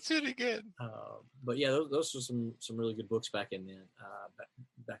 Yeah. That's really good. But yeah, those were some really good books back in then.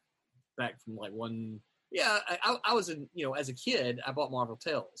 Back from like one. Yeah, I was in, as a kid, I bought Marvel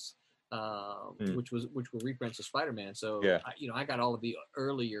Tales, which were reprints of Spider-Man. So, yeah. I got all of the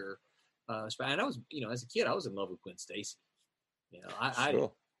earlier, and I was, as a kid, I was in love with Gwen Stacy. I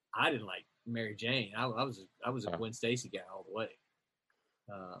didn't like Mary Jane. I was a Gwen Stacy guy all the way.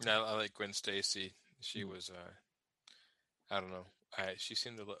 I like Gwen Stacy. She was, I don't know. She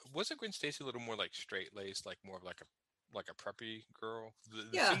seemed wasn't Gwen Stacy a little more like straight laced, like more of like a preppy girl?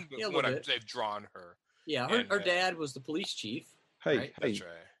 They've drawn her. Yeah, her dad was the police chief. Hey, right? hey. That's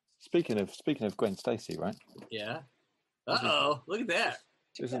right. Speaking of Gwen Stacy, right? Yeah. Uh-oh, look at that.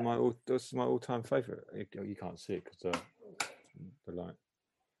 This is my all-time favorite. You can't see it because the light.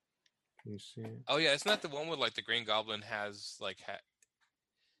 Can you see it? Oh yeah, isn't that the one where like the Green Goblin has like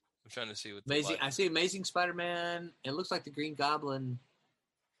I'm trying to see what Amazing. I see Amazing Spider-Man. It looks like the Green Goblin.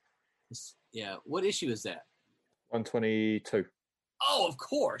 Yeah. What issue is that? 122. Oh, of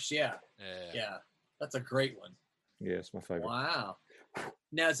course. Yeah. That's a great one. Yeah, it's my favorite. Wow.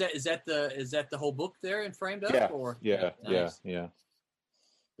 Now is that the whole book there and framed up? Yeah. Or? Nice. Yeah.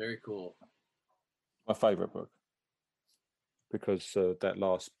 Very cool. My favorite book because that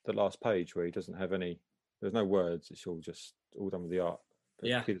last page where he doesn't have there's no words. It's all done with the art.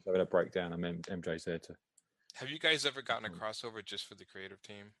 Peter's having a breakdown, and MJ's there to. Have you guys ever gotten a crossover just for the creative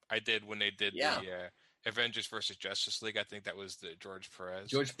team? I did when they did the Avengers versus Justice League. I think that was the George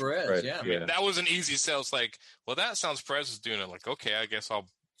Perez. Yeah. I mean, that was an easy sell. It's like, well, that sounds Perez is doing it. Like, okay, I guess I'll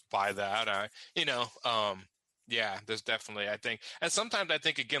buy that. Yeah, there's definitely, I think, and sometimes I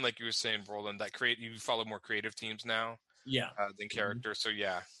think again, like you were saying, Roland, that you follow more creative teams now, than characters. So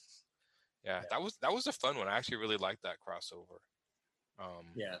yeah, that was a fun one. I actually really liked that crossover.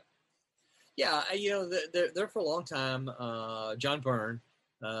 There for a long time, John Byrne,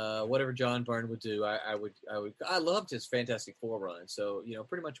 whatever John Byrne would do, I loved his Fantastic Four run. So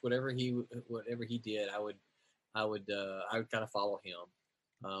pretty much whatever he did, I would kind of follow him.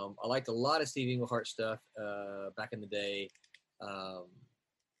 I liked a lot of Steve Englehart stuff back in the day.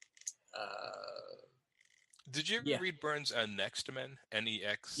 Did you ever read Byrne's Next Men?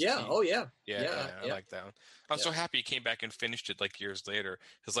 NEX? Yeah. Oh, yeah. Yeah. I like that one. I'm so happy he came back and finished it like years later.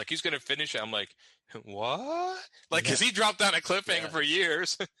 It's like he's going to finish it. I'm like, what? Like, because he dropped down a cliffhanger for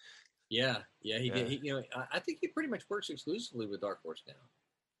years. He did. I think he pretty much works exclusively with Dark Horse now.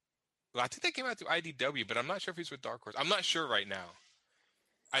 Well, I think they came out through IDW, but I'm not sure if he's with Dark Horse. I'm not sure right now.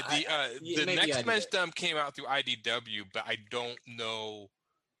 The Next Men stuff came out through IDW, but I don't know.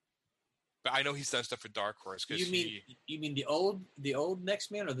 But I know he's done stuff for Dark Horse. You mean the old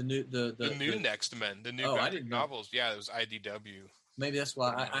Next Men or the new the new Next Men, the new novels? Yeah, it was IDW. Maybe that's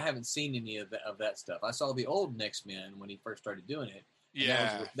why I haven't seen any of that stuff. I saw the old Next Men when he first started doing it,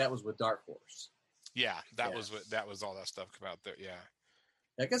 Yeah, that was with Dark Horse. Yeah, that was all that stuff come out there. Yeah.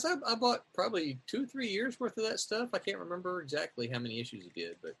 I guess I bought probably 2-3 years worth of that stuff. I can't remember exactly how many issues he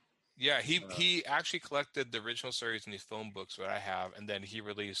did, but yeah, he actually collected the original series in these phone books that I have, and then he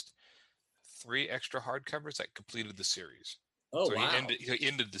released 3 extra hardcovers that completed the series. Oh, so wow! He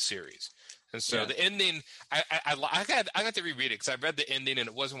ended the series, and so the ending, I got to reread it because I read the ending and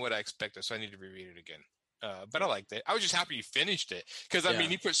it wasn't what I expected, so I need to reread it again. But I liked it. I was just happy he finished it because I mean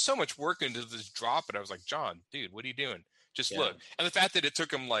he put so much work into this drop, and I was like, John, dude, what are you doing? Just look. And the fact that it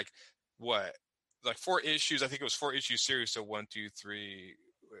took him like 4 issues. I think it was 4 issue series, so 1, 2, 3,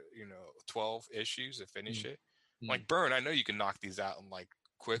 12 issues to finish it. Like Byrne, I know you can knock these out in like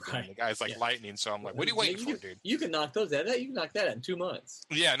quick, and the guy's like lightning. So I'm like, what are you waiting for, dude? You can knock those out. You can knock that out in 2 months.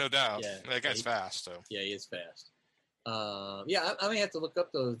 Yeah, no doubt. Yeah, that guy's fast. So yeah, he is fast. I may have to look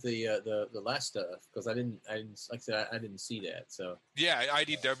up the last stuff because I didn't like I said I didn't see that. So yeah,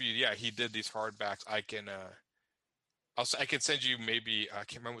 IDW. Yeah, he did these hardbacks. I can send you maybe I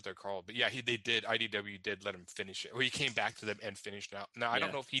can't remember what they're called, but yeah, IDW did let him finish it. Or he came back to them and finished now. Now I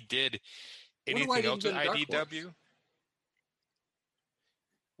don't know if he did anything else with IDW.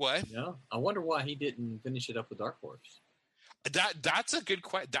 What? No, I wonder why he didn't finish it up with Dark Horse. That's a good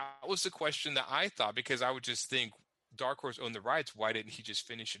question. That was the question that I thought, because I would just think Dark Horse owned the rights. Why didn't he just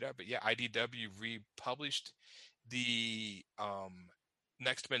finish it up? But yeah, IDW republished the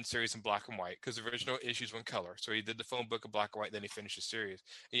Next Men series in black and white because the original issues were in color. So he did the phone book in black and white, then he finished the series.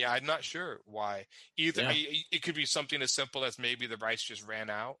 And yeah, I'm not sure why. Either it could be something as simple as maybe the rights just ran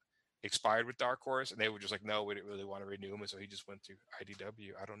out, expired with Dark Horse, and they were just like, no, we didn't really want to renew them, and so he just went to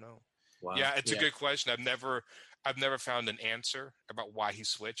IDW. I don't know. Wow. Yeah, it's a good question. I've never found an answer about why he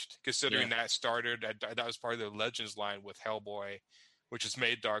switched, considering that started that was part of the Legends line with Hellboy, which was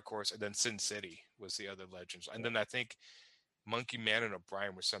made Dark Horse, and then Sin City was the other Legends, and then I think Monkey Man and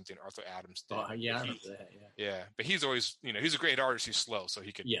O'Brien was something Arthur Adams did. Oh, yeah, I remember that. Yeah, but he's always, he's a great artist. He's slow, so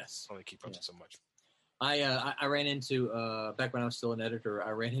he could only keep up to so much. I ran into back when I was still an editor.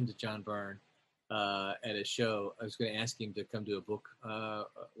 I ran into John Byrne at a show. I was going to ask him to come do a book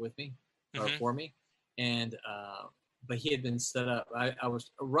with me or for me, and but he had been set up.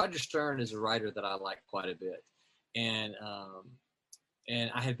 Roger Stern is a writer that I like quite a bit, and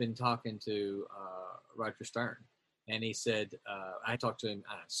I had been talking to Roger Stern. And he said, I talked to him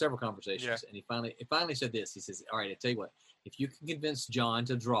several conversations, and he finally said this. He says, "All right, I tell you what. If you can convince John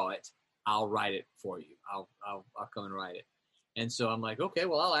to draw it, I'll write it for you. I'll come and write it." And so I'm like, okay,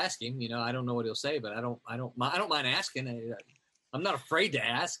 well, I'll ask him. I don't know what he'll say, but I don't mind asking. I'm not afraid to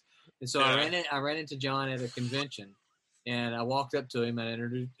ask. And so I ran into John at a convention, and I walked up to him and I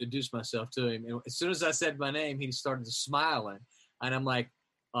introduced myself to him. And as soon as I said my name, he started smiling, and I'm like,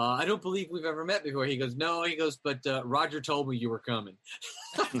 I don't believe we've ever met before. He goes, no. He goes, but Roger told me you were coming.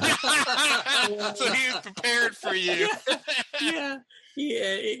 So he's prepared for you. Yeah.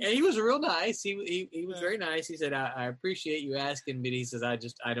 And he was real nice. He was very nice. He said, I appreciate you asking, but he says, I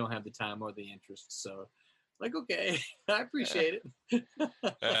don't have the time or the interest. So, like, okay, I appreciate it.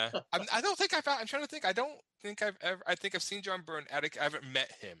 I don't think I'm trying to think. I don't think I think I've seen John Byrne I haven't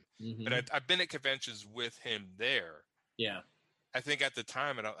met him, but I've been at conventions with him there. Yeah. I think at the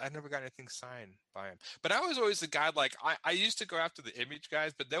time, and I never got anything signed by him. But I was always the guy, like, I used to go after the Image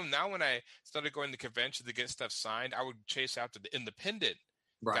guys, but then now when I started going to convention to get stuff signed, I would chase after the independent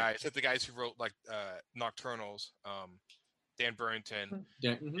guys, like the guys who wrote, like, Nocturnals, Dan Burrington,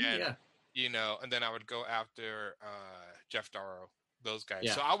 and then I would go after Jeff Darrow, those guys.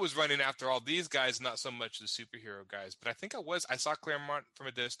 Yeah. So I was running after all these guys, not so much the superhero guys, but I saw Claremont from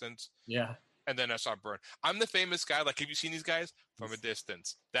a distance. Yeah. And then I saw Byrne. I'm the famous guy. Like, have you seen these guys from a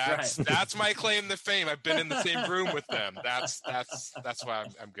distance? That's my claim to fame. I've been in the same room with them. That's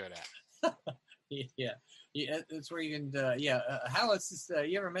what I'm good at. Yeah. That's where you can. How is this?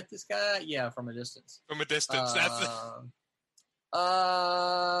 You ever met this guy? Yeah, from a distance. From a distance.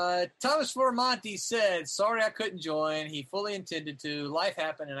 Thomas Formonti said, "Sorry I couldn't join. He fully intended to. Life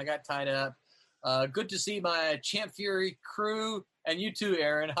happened, and I got tied up. Good to see my Champ Fury crew." And you too,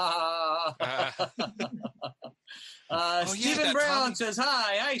 Aaron. Stephen Brown says,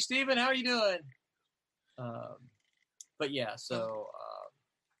 hi. Hi, Stephen. How are you doing?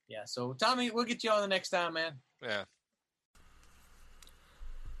 So Tommy, we'll get you on the next time, man. Yeah.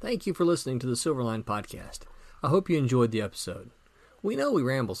 Thank you for listening to the Silverline Podcast. I hope you enjoyed the episode. We know we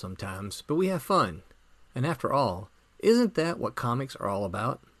ramble sometimes, but we have fun. And after all, isn't that what comics are all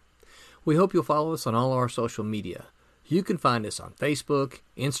about? We hope you'll follow us on all our social media. You can find us on Facebook,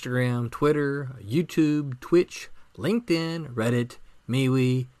 Instagram, Twitter, YouTube, Twitch, LinkedIn, Reddit,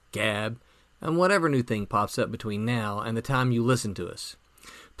 MeWe, Gab, and whatever new thing pops up between now and the time you listen to us.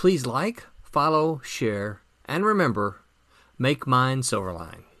 Please like, follow, share, and remember, make mine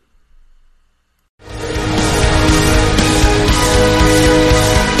Silverline.